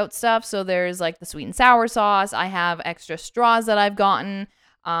takeout stuff. So there's like the sweet and sour sauce. I have extra straws that I've gotten.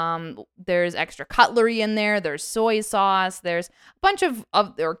 There's extra cutlery in there. There's soy sauce. There's a bunch of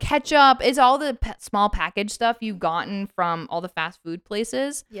or ketchup. It's all the small package stuff you've gotten from all the fast food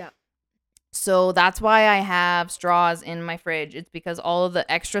places. Yeah. So that's why I have straws in my fridge. It's because all of the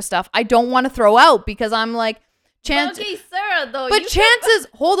extra stuff I don't want to throw out because I'm like, Okay, Sarah, though. But chances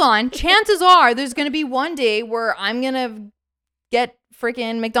are there's going to be one day where I'm going to get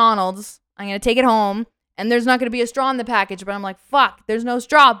freaking McDonald's. I'm going to take it home. And there's not going to be a straw in the package, but I'm like, fuck, there's no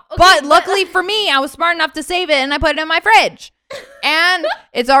straw. Okay, but luckily for me, I was smart enough to save it, and I put it in my fridge. And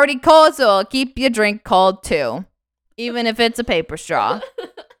it's already cold, so I'll keep your drink cold, too. Even if it's a paper straw.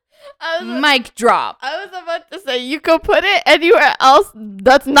 Mic drop. I was about to say, you could put it anywhere else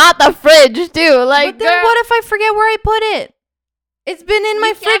that's not the fridge, too. Like, but then what if I forget where I put it? It's been in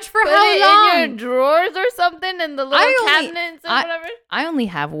my fridge for how long? In your drawers or something, in the little cabinets or whatever? I only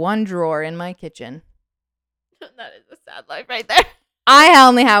have 1 drawer in my kitchen. That is a sad life right there. I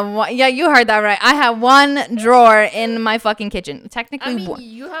only have 1. Yeah, you heard that right. I have 1 drawer in my fucking kitchen. Technically,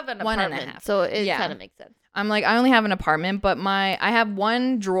 you have an apartment, so it kind of makes sense. I'm like, I only have an apartment, but I have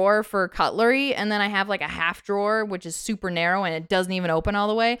 1 drawer for cutlery, and then I have like a half drawer, which is super narrow, and it doesn't even open all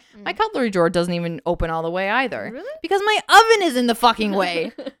the way. My cutlery drawer doesn't even open all the way either. Really? Because my oven is in the fucking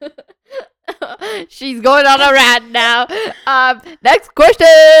way. She's going on a rant now. Next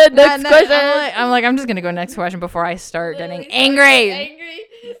question. I'm just gonna go next question before I start getting angry.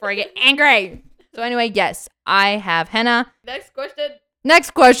 Before I get angry. So anyway, yes, I have henna. Next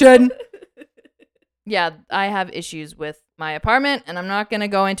question. Yeah, I have issues with my apartment, and I'm not gonna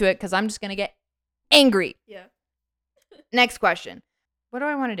go into it because I'm just gonna get angry. Yeah. Next question. What do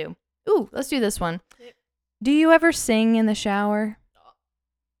I want to do? Ooh, let's do this one. Yep. Do you ever sing in the shower?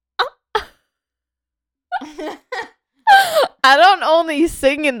 I don't only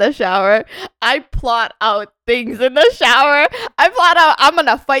sing in the shower. I plot out things in the shower. I plot out, I'm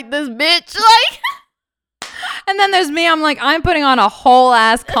gonna fight this bitch. Like, and then there's me. I'm like, I'm putting on a whole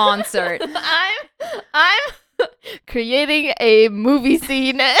ass concert. I'm creating a movie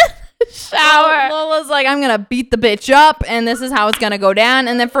scene. Shower. Lola's like, I'm gonna beat the bitch up, and this is how it's gonna go down.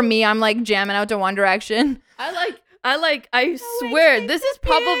 And then for me, I'm like jamming out to One Direction. I swear, this is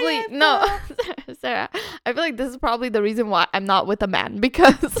probably no. Sarah, I feel like this is probably the reason why I'm not with a man,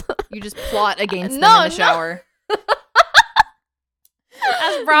 because you just plot against them in the shower. That's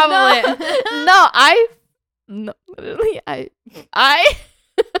probably it. Literally, I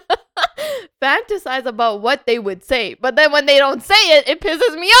fantasize about what they would say, but then when they don't say it, it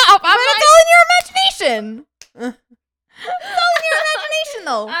pisses me off. But it's all in your imagination. It's all in your imagination,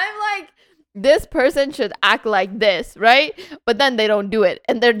 though. I'm like, this person should act like this, right? But then they don't do it,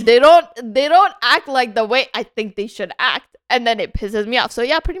 and they don't act like the way I think they should act, and then it pisses me off. So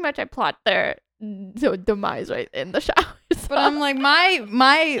yeah, pretty much I plot their demise right in the shower. So. But I'm like,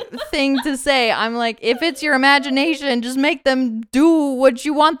 my thing to say, I'm like, if it's your imagination, just make them do what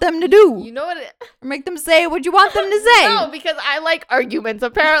you want them to do. You know what? Or make them say what you want them to say. No, because I like arguments,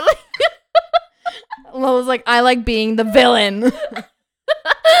 apparently. Lola's like, I like being the villain.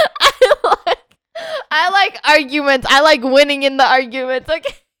 I like arguments. I like winning in the arguments.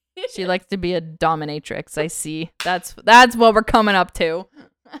 Okay. She likes to be a dominatrix. I see. That's what we're coming up to.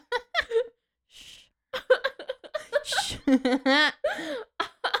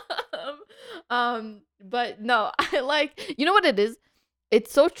 But no, I like, you know what it is?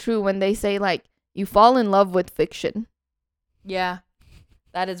 It's so true when they say like you fall in love with fiction. Yeah.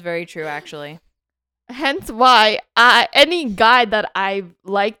 That is very true, actually. Hence why any guy that I've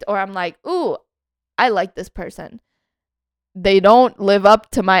liked, or I'm like, ooh, I like this person, they don't live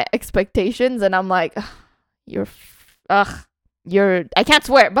up to my expectations, and I'm like, I can't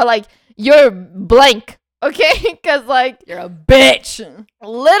swear, but like, you're blank, okay? Because like, you're a bitch.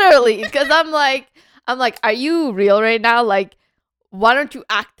 Literally, because I'm like, are you real right now? Like, why don't you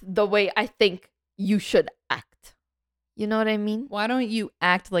act the way I think you should act? You know what I mean? Why don't you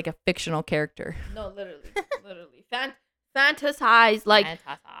act like a fictional character? No, literally. Fantasize, like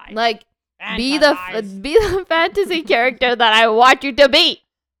be the fantasy character that I want you to be.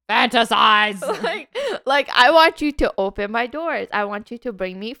 Fantasize. Like I want you to open my doors. I want you to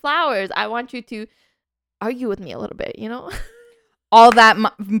bring me flowers. I want you to argue with me a little bit, you know? All that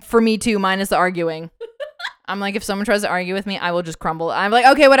for me too, minus the arguing. I'm like, if someone tries to argue with me, I will just crumble. I'm like,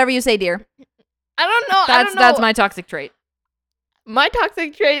 okay, whatever you say, dear. I don't know. That's my toxic trait. My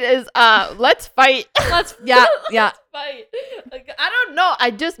toxic trait is let's fight. Yeah. Let's fight. Like, I don't know.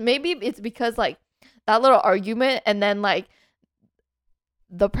 I just, maybe it's because like that little argument, and then like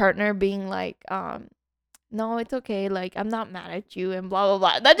the partner being like, no, it's okay, like I'm not mad at you, and blah blah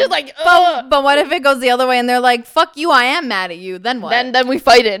blah. That's just like, but what if it goes the other way and they're like, fuck you, I am mad at you, then what? Then we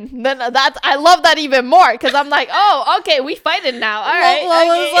fighting. Then I love that even more, because I'm like, oh, okay, we fighting now. All right.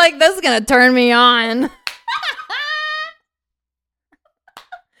 Lola's okay. like, this is gonna turn me on.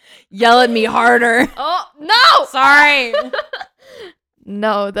 Yell at me harder. Oh no, sorry.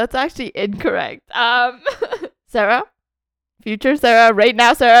 No, that's actually incorrect. Sarah, future Sarah, right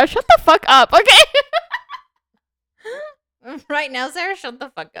now Sarah, shut the fuck up, okay? Right now, Sarah, shut the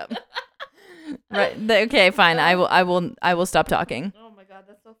fuck up. Right. Okay, fine. I will stop talking. Oh my god,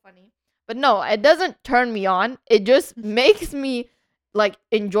 that's so funny. But no, it doesn't turn me on. It just makes me like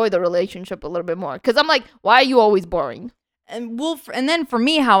enjoy the relationship a little bit more. Cause I'm like, why are you always boring? And then for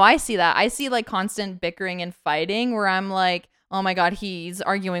me, how I see that, I see like constant bickering and fighting where I'm like, oh my god, he's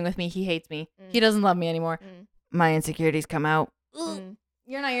arguing with me. He hates me. He doesn't love me anymore. My insecurities come out.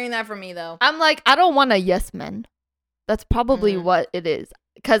 You're not hearing that from me though. I'm like, I don't want a yes man. That's probably what it is.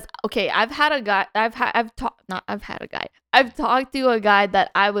 Cause okay, I've talked to a guy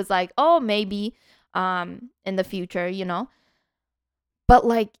that I was like, oh, maybe in the future, you know. But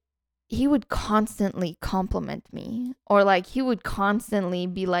like, he would constantly compliment me, or like he would constantly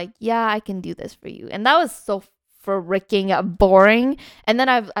be like, yeah, I can do this for you. And that was so freaking boring. And then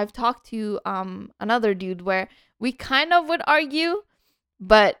I've talked to another dude where we kind of would argue,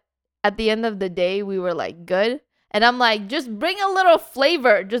 but at the end of the day we were like good. And I'm like, just bring a little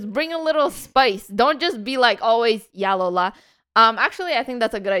flavor, just bring a little spice. Don't just be like always, yeah, Lola. Actually, I think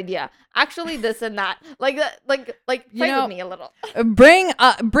that's a good idea. Actually, this and that, like fight with me a little. Bring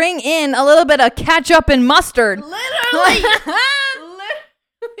in a little bit of ketchup and mustard. Literally.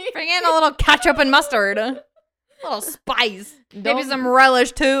 Bring in a little ketchup and mustard. A little spice. Maybe some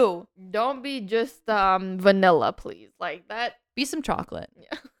relish too. Don't be just vanilla, please. Like that. Be some chocolate.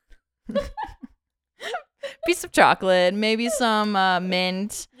 Yeah. Piece of chocolate. Maybe some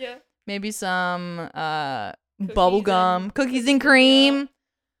mint. Yeah. Maybe some bubble gum. Cookies and cream.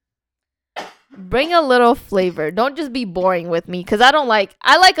 Bring a little flavor. Don't just be boring with me, because I like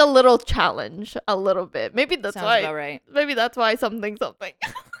a little challenge a little bit. Maybe that's Sounds why. about right. Maybe that's why something.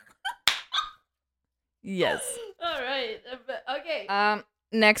 Yes. All right. Okay.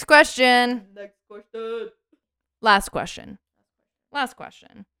 Next question. Next question. Last question.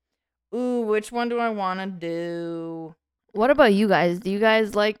 Ooh, which one do I want to do? What about you guys? Do you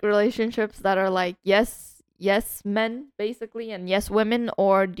guys like relationships that are like yes, yes men basically and yes women,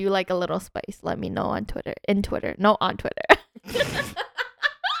 or do you like a little spice? Let me know on Twitter. No, on Twitter.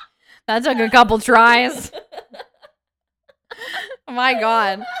 That took a couple tries. Oh my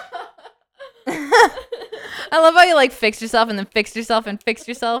god. I love how you like fixed yourself and then fixed yourself and fixed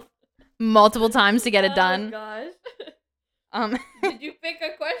yourself multiple times to get it done. Gosh. Um, Did you pick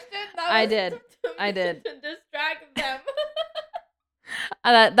a question? I did. I did. To distract them.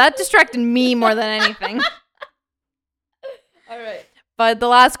 that distracted me more than anything. All right. But the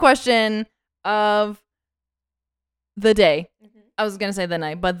last question of the day. I was gonna say the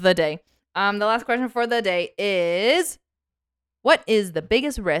night, but the day. The last question for the day is, what is the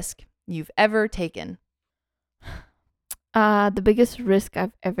biggest risk you've ever taken? The biggest risk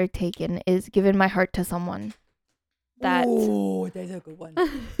I've ever taken is giving my heart to someone. Oh, that's a good one.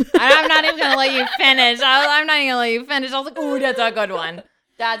 I'm not even gonna let you finish. I'm not even gonna let you finish. I was like, ooh, that's a good one.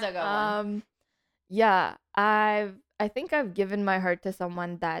 That's a good one. Yeah, I think I've given my heart to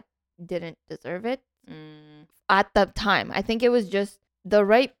someone that didn't deserve it at the time. I think it was just the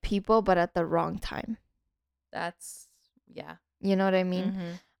right people, but at the wrong time. That's, yeah. You know what I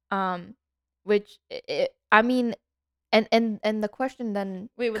mean? Mm-hmm. Which I mean, and the question then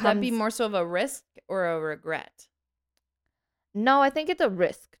would that be more so of a risk or a regret? No, I think it's a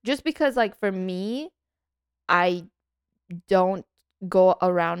risk. Just because, like, for me, I don't go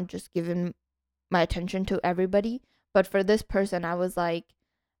around just giving my attention to everybody. But for this person, I was like,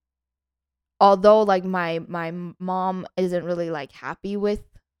 although like my mom isn't really like happy with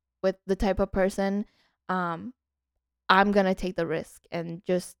the type of person, I'm gonna take the risk and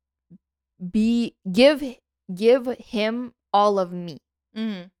just give him all of me.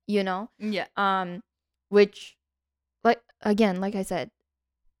 Mm-hmm. You know? Yeah. Which, like, again, like I said,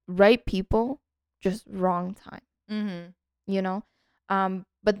 right people, just wrong time. Mm-hmm. You know?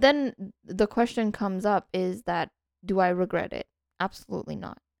 But then the question comes up is that, do I regret it? Absolutely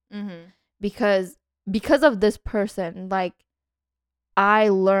not. Mm-hmm. Because of this person, like, I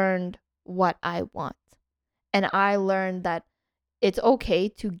learned what I want. And I learned that it's okay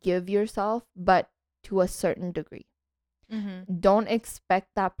to give yourself, but to a certain degree. Mm-hmm. Don't expect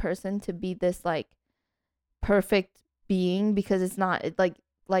that person to be this like perfect being, because it's not. It,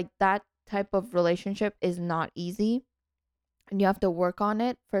 like that type of relationship is not easy, and you have to work on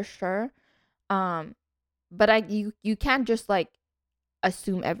it for sure. But you can't just like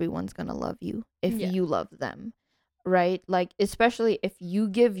assume everyone's gonna love you if you love them, right? Like, especially if you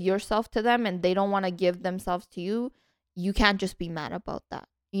give yourself to them and they don't want to give themselves to you, you can't just be mad about that,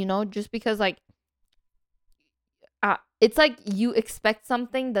 you know? Just because, like, it's like you expect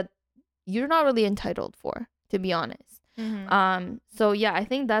something that you're not really entitled for, to be honest. Mm-hmm. So yeah, I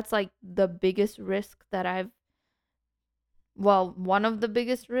think that's like the biggest risk that one of the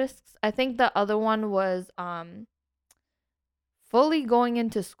biggest risks. I think the other one was fully going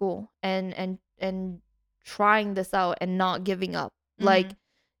into school and trying this out and not giving up. Mm-hmm. Like,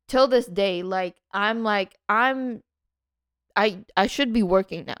 till this day, like, I should be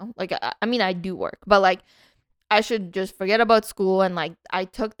working now. Like, I mean, I do work, but like, I should just forget about school. And like, I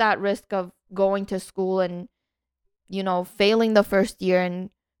took that risk of going to school and, you know, failing the first year, and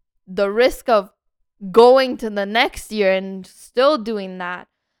the risk of going to the next year and still doing that.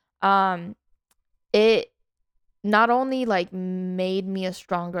 It not only like made me a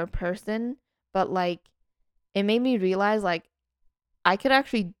stronger person, but like it made me realize like I could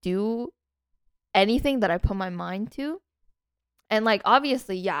actually do anything that I put my mind to. And like,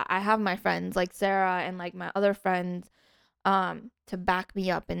 obviously, yeah, I have my friends like Sarah and like my other friends to back me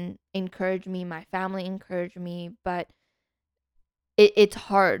up and encourage me. My family encourage me, but it's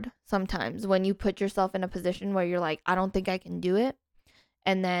hard sometimes when you put yourself in a position where you're like, I don't think I can do it.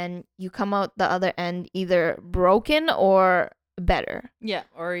 And then you come out the other end either broken or better. Yeah,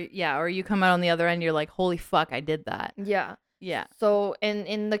 or you come out on the other end, you're like, holy fuck, I did that. Yeah. Yeah. So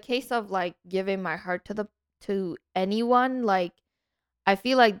in the case of like giving my heart to anyone, like, I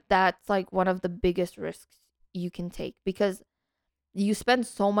feel like that's like one of the biggest risks you can take, because you spend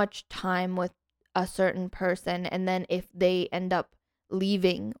so much time with a certain person, and then if they end up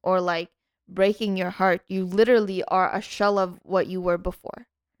leaving or like breaking your heart, you literally are a shell of what you were before.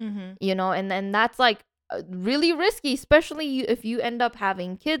 Mm-hmm. You know, and then that's like really risky, especially if you end up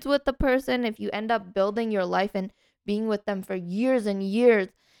having kids with the person, if you end up building your life and being with them for years and years,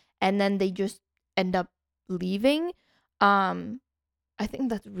 and then they just end up leaving. I think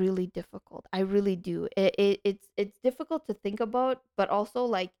that's really difficult. I really do. It's difficult to think about, but also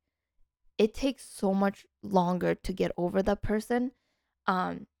like it takes so much longer to get over that person.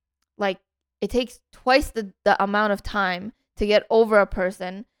 like it takes twice the amount of time to get over a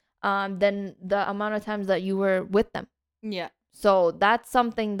person than the amount of times that you were with them. Yeah. So that's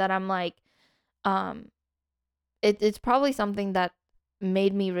something that I'm like, it's probably something that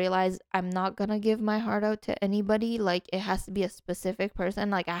made me realize I'm not gonna give my heart out to anybody. Like, it has to be a specific person.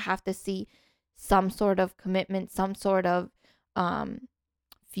 Like, I have to see some sort of commitment, some sort of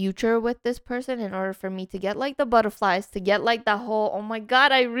future with this person in order for me to get like the butterflies, to get like the whole, oh my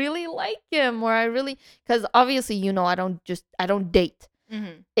god, I really like him, or I really, because obviously, you know, I don't date.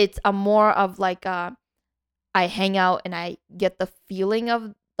 Mm-hmm. It's a more of like I hang out and I get the feeling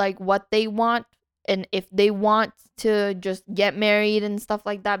of like what they want, and if they want to just get married and stuff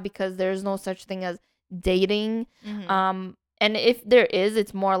like that, because there's no such thing as dating. Mm-hmm. And if there is,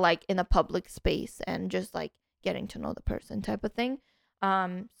 it's more like in a public space and just like getting to know the person type of thing.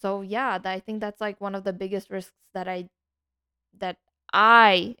 So yeah, I think that's like one of the biggest risks that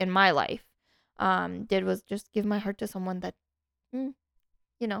I in my life did, was just give my heart to someone that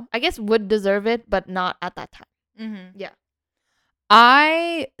you know, I guess would deserve it, but not at that time. Mm-hmm. Yeah.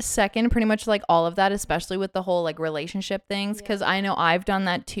 I second pretty much like all of that, especially with the whole like relationship things, because I know I've done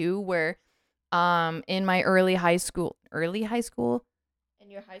that too, where in my early high school in your high school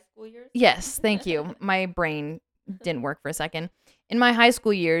years. Yes, thank you. My brain didn't work for a second. In my high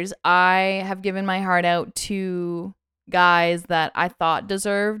school years, I have given my heart out to guys that I thought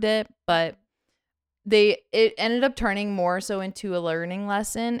deserved it, but it ended up turning more so into a learning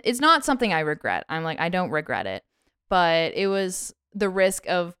lesson. It's not something I regret. I'm like, I don't regret it, but it was the risk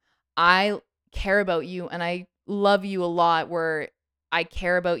of, I care about you and I love you a lot, where I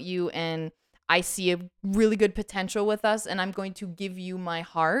care about you and I see a really good potential with us, and I'm going to give you my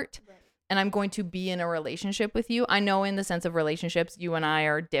heart. Right. And I'm going to be in a relationship with you. I know in the sense of relationships, you and I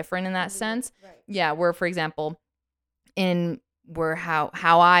are different in that sense. Right. Yeah, where, for example, where how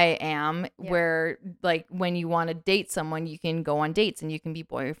I am, where like when you want to date someone, you can go on dates and you can be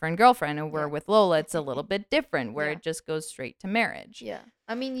boyfriend, girlfriend, and where with Lola, it's a little bit different, where it just goes straight to marriage. Yeah.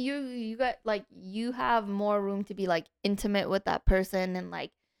 I mean, you got like, you have more room to be like intimate with that person and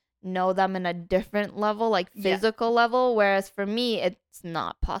like know them in a different level, like physical level, whereas for me, it's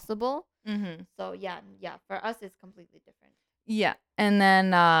not possible. Mm-hmm. So yeah, for us, it's completely different. Yeah. And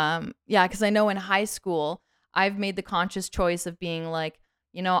then because I know in high school, I've made the conscious choice of being like,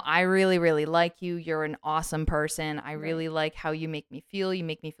 you know, I really, really like you. You're an awesome person. I really like how you make me feel. You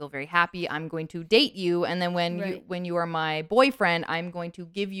make me feel very happy. I'm going to date you. And then when you are my boyfriend, I'm going to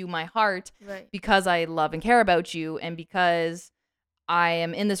give you my heart because I love and care about you, and because I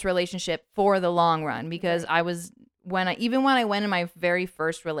am in this relationship for the long run. Because I was, when I went in my very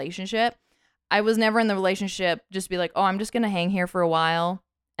first relationship, I was never in the relationship just be like, oh, I'm just going to hang here for a while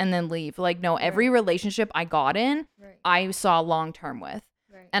and then leave. Like, no, every relationship I got in, I saw long term with.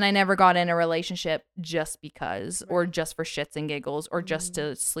 And I never got in a relationship just because, or just for shits and giggles, or just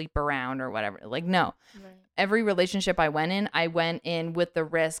to sleep around or whatever. Like, no. Every relationship I went in with the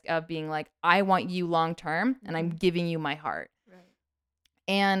risk of being like, I want you long term, and I'm giving you my heart.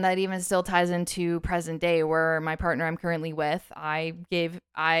 And that even still ties into present day, where my partner I'm currently with, him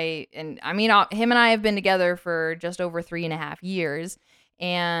and I have been together for just over 3.5 years.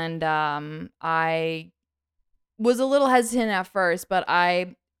 And I was a little hesitant at first, but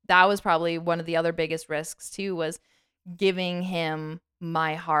that was probably one of the other biggest risks too, was giving him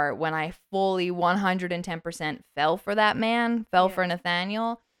my heart when I fully 110% fell for that man, for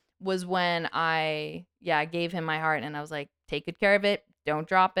Nathaniel, was when I gave him my heart, and I was like, take good care of it, don't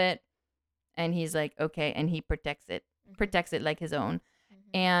drop it. And he's like, okay, and he protects it like his own.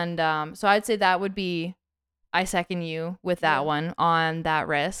 And so I'd say that would be, I second you with that one on that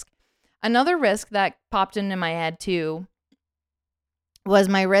risk. Another risk that popped into my head too was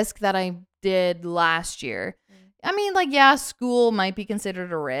my risk that I did last year. I mean, like, school might be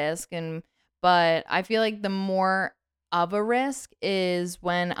considered a risk, but I feel like the more of a risk is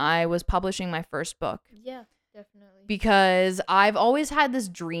when I was publishing my first book. Yeah, definitely. Because I've always had this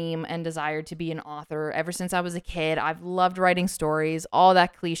dream and desire to be an author ever since I was a kid. I've loved writing stories, all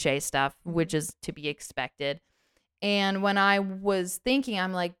that cliche stuff, which is to be expected. And when I was thinking,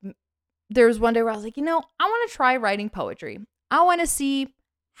 I'm like, there was one day where I was like, you know, I want to try writing poetry. I want to see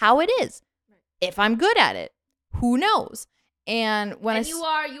how it is. If I'm good at it, who knows? And you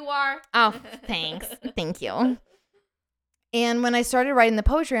are. Oh, thanks. Thank you. And when I started writing the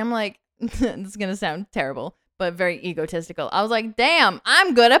poetry, I'm like, this is going to sound terrible, but very egotistical. I was like, damn,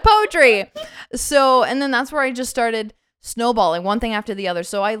 I'm good at poetry. So, and then that's where I just started snowballing one thing after the other.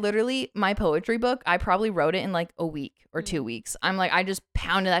 So I literally, my poetry book, I probably wrote it in like a week or 2 weeks. I'm like, I just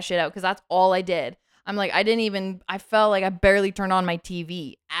pounded that shit out because that's all I did. I'm like, I felt like I barely turned on my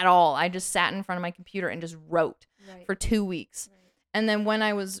TV at all. I just sat in front of my computer and just wrote for 2 weeks. Right. And then when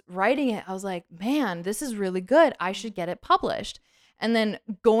I was writing it, I was like, man, this is really good. I should get it published. And then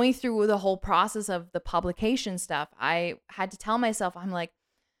going through the whole process of the publication stuff, I had to tell myself, I'm like,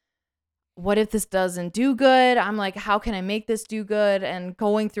 what if this doesn't do good? I'm like, how can I make this do good? And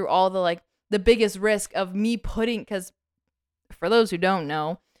going through all the biggest risk of me because for those who don't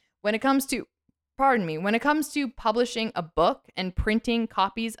know, when it comes to publishing a book and printing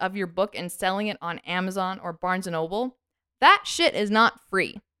copies of your book and selling it on Amazon or Barnes and Noble, that shit is not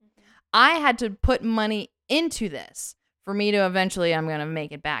free. Mm-hmm. I had to put money into this for me to eventually, I'm going to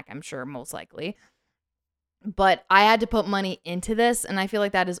make it back, I'm sure, most likely. But I had to put money into this, and I feel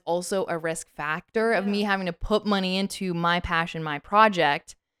like that is also a risk factor of me having to put money into my passion, my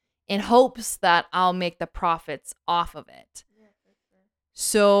project, in hopes that I'll make the profits off of it. Yeah, for sure.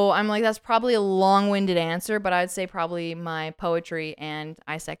 So I'm like, that's probably a long-winded answer, but I'd say probably my poetry, and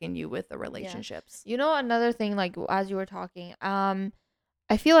I second you with the relationships. Yeah. You know, another thing, like as you were talking, I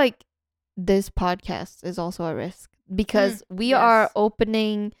feel like this podcast is also a risk because we are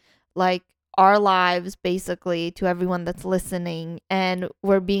opening like our lives basically to everyone that's listening, and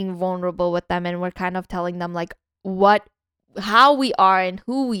we're being vulnerable with them, and we're kind of telling them like how we are and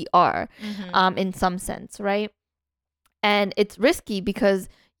who we are, in some sense, right? And it's risky because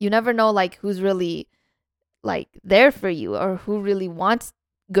you never know like who's really like there for you or who really wants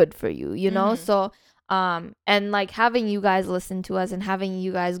good for you, you know? So and like having you guys listen to us and having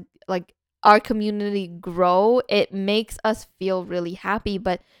you guys like our community grow, it makes us feel really happy,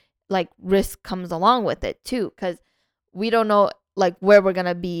 but like risk comes along with it too, because we don't know like where we're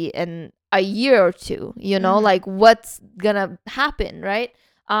gonna be in a year or two, you know, like what's gonna happen, right?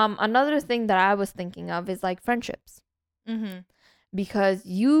 Another thing that I was thinking of is like friendships, because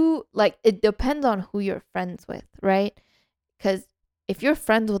you like it depends on who you're friends with, right? Because if you're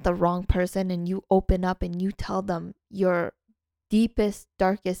friends with the wrong person and you open up and you tell them your deepest,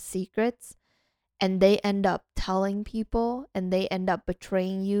 darkest secrets, and they end up telling people and they end up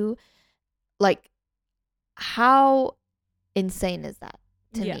betraying you, like how insane is that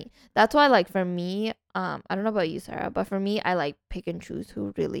to me? That's why like for me, I don't know about you, Sarah, but for me, I like pick and choose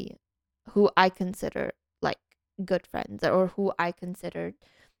who I consider like good friends or who I consider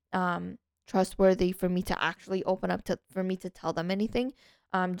trustworthy for me to actually open up to, for me to tell them anything.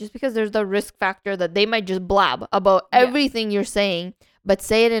 Just because there's the risk factor that they might just blab about everything you're saying, but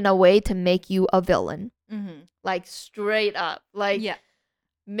say it in a way to make you a villain. Like straight up. Like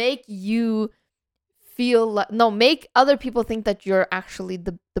make you feel like, no, make other people think that you're actually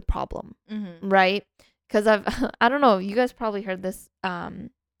the problem. Right? Because I don't know, you guys probably heard this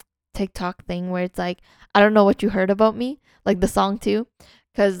TikTok thing where it's like, I don't know what you heard about me, like the song too.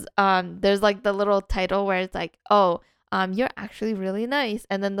 Because there's like the little title where it's like, oh, you're actually really nice.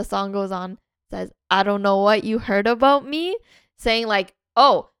 And then the song goes on, says, I don't know what you heard about me. Saying like,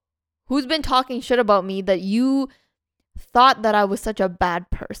 oh, who's been talking shit about me that you thought that I was such a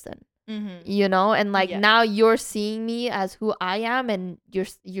bad person, you know? And like now you're seeing me as who I am, and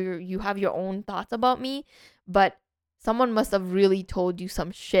you have your own thoughts about me, but someone must have really told you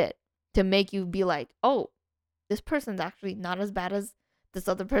some shit to make you be like, oh, this person's actually not as bad as this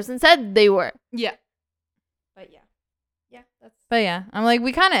other person said they were. But yeah, I'm like,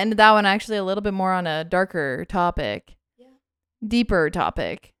 we kind of ended that one actually a little bit more on a darker topic. Deeper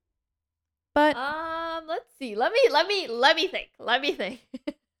topic. But let's see. Let me think.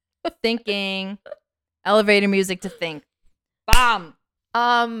 Thinking. Elevator music to think. Bomb.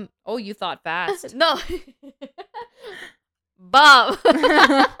 Oh, you thought fast. No. Bomb.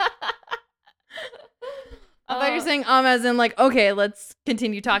 I thought you were saying as in like, okay, let's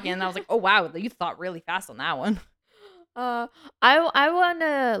continue talking. And I was like, oh wow, you thought really fast on that one. I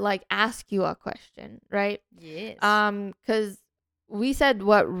wanna like ask you a question, right? Yes. Because we said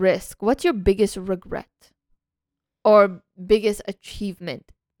what's your biggest regret or biggest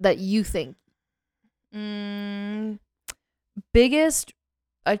achievement that you think? Biggest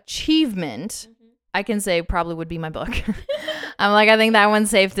achievement, I can say probably would be my book. I'm like, I think that one's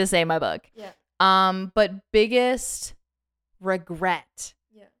safe to say, my book. But biggest regret.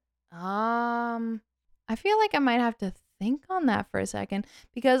 I feel like I might have to think on that for a second,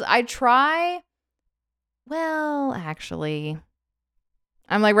 because actually,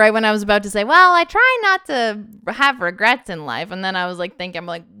 I'm like, right when I was about to say, well, I try not to have regrets in life. And then I was like thinking, I'm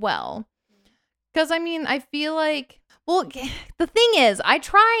like, well, because I mean, I feel like, well, the thing is, I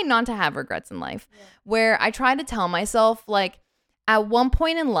try not to have regrets in life, where I try to tell myself like at one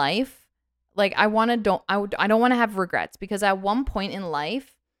point in life, like I don't want to have regrets, because at one point in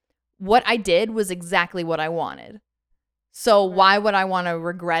life, what I did was exactly what I wanted. So why would I want to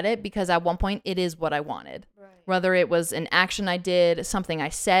regret it? Because at one point it is what I wanted. Right. Whether it was an action I did, something I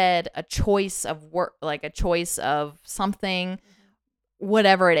said, a choice of work, like a choice of something,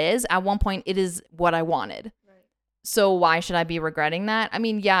 whatever it is, at one point it is what I wanted. Right. So why should I be regretting that? I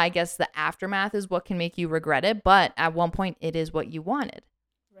mean, yeah, I guess the aftermath is what can make you regret it, but at one point it is what you wanted.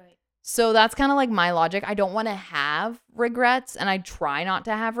 Right. So that's kind of like my logic. I don't want to have regrets, and I try not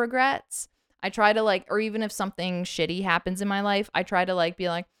to have regrets. I try to like, or even if something shitty happens in my life, I try to like be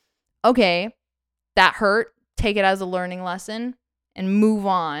like, okay, that hurt. Take it as a learning lesson and move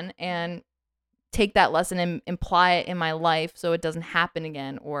on and take that lesson and apply it in my life so it doesn't happen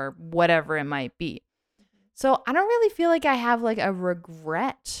again or whatever it might be. So I don't really feel like I have like a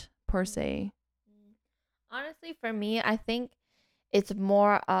regret per se. Honestly, for me, I think it's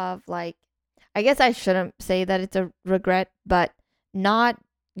more of like, I guess I shouldn't say that it's a regret, but not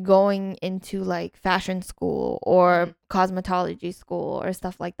going into like fashion school or cosmetology school or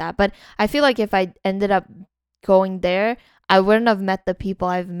stuff like that. But I feel like if I ended up going there, I wouldn't have met the people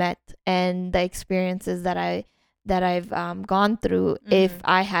I've met and the experiences that I've gone through if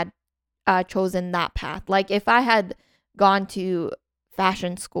I had chosen that path. Like if I had gone to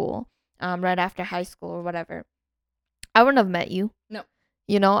fashion school right after high school or whatever, I wouldn't have met you. No.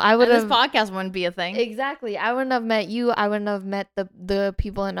 You know, I would have. This podcast wouldn't be a thing. Exactly. I wouldn't have met you. I wouldn't have met the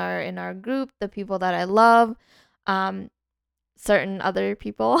people in our group, the people that I love, certain other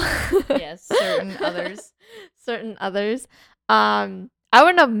people. Yes, certain others. Certain others. I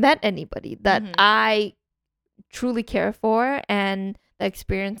wouldn't have met anybody that I truly care for and the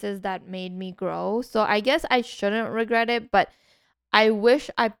experiences that made me grow. So I guess I shouldn't regret it, but I wish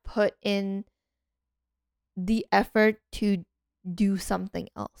I put in the effort to do something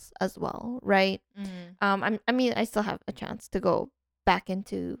else as well, right? I mean, I still have a chance to go back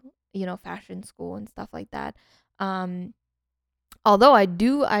into, you know, fashion school and stuff like that. Although I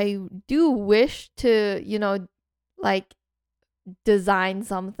do wish to, you know, like design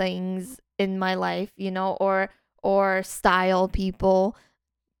some things in my life, you know, or style people.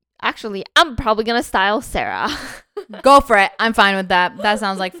 Actually, I'm probably gonna style Sarah. Go for it. I'm fine with that. That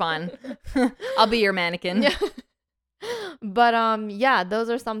sounds like fun. I'll be your mannequin. Yeah. But yeah, those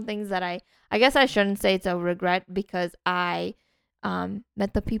are some things that I guess I shouldn't say it's a regret because I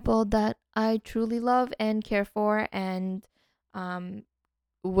met the people that I truly love and care for and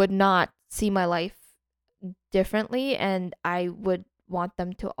would not see my life differently, and I would want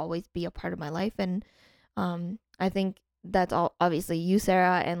them to always be a part of my life. And I think that's all obviously you,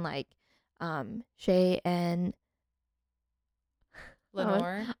 Sarah, and like Shay and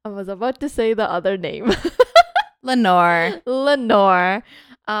Lenore. I was about to say the other name. Lenore,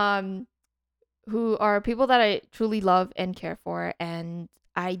 who are people that I truly love and care for, and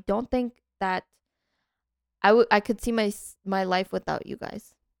I don't think that I could see my life without you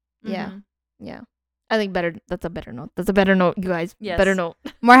guys. Yeah. I think that's a better note. That's a better note, you guys. Yes. Better note.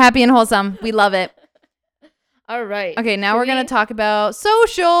 More happy and wholesome. We love it. All right. Okay, now we're gonna talk about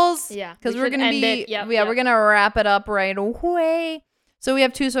socials. Yeah, because we're gonna be we're gonna wrap it up right away. So we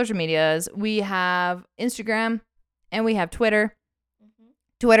have 2 social medias. We have Instagram and we have Twitter.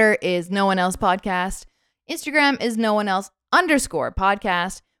 Twitter is No One Else Podcast. Instagram is No One Else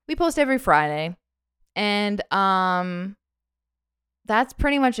 _podcast. We post every Friday. And that's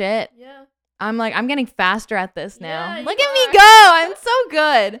pretty much it. Yeah. I'm getting faster at this now. Yeah, Look at me go. I'm so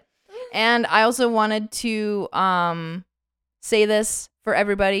good. And I also wanted to say this for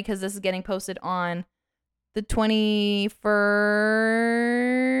everybody because this is getting posted on the 21st.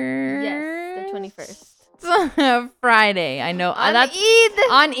 Yes, the 21st. Friday. I know. On that's Eid.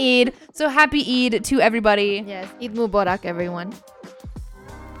 On Eid. So happy Eid to everybody. Yes, Eid Mubarak, everyone.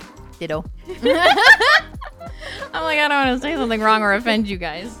 Ditto. I'm like, I don't want to say something wrong or offend you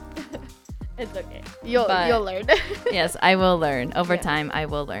guys. It's okay. You'll learn. Yes, I will learn. Over time, I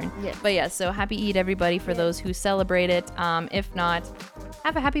will learn. Yes. But yes, so happy Eid, everybody, for those who celebrate it. If not,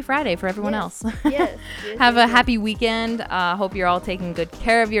 have a happy Friday for everyone else. Yes. Have a happy weekend. Hope you're all taking good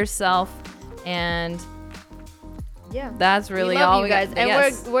care of yourself. And yeah, that's really we love all you we guys. got. And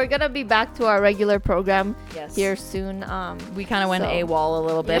yes. we're gonna be back to our regular program here soon. We kind of went AWOL a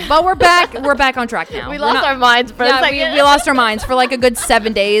little bit, but we're back. We're back on track now. We lost our minds for a second. We lost our minds for like a good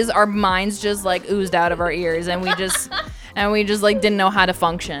 7 days. Our minds just like oozed out of our ears, and we just like didn't know how to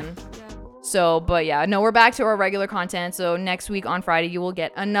function. So, but yeah, no, we're back to our regular content. So next week on Friday, you will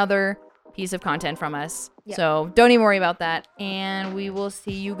get another piece of content from us. Yep. So don't even worry about that. And we will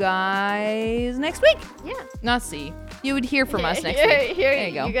see you guys next week. Yeah. Not see. You would hear from us next week. There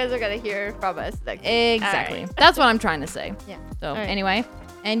you go. You guys are going to hear from us next week. Exactly. Right. That's what I'm trying to say. Yeah. So anyway,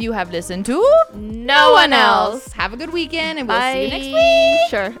 And you have listened to No One Else. Have a good weekend, and we'll Bye. see you next week.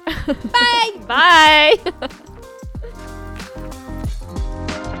 Sure. Bye. Bye.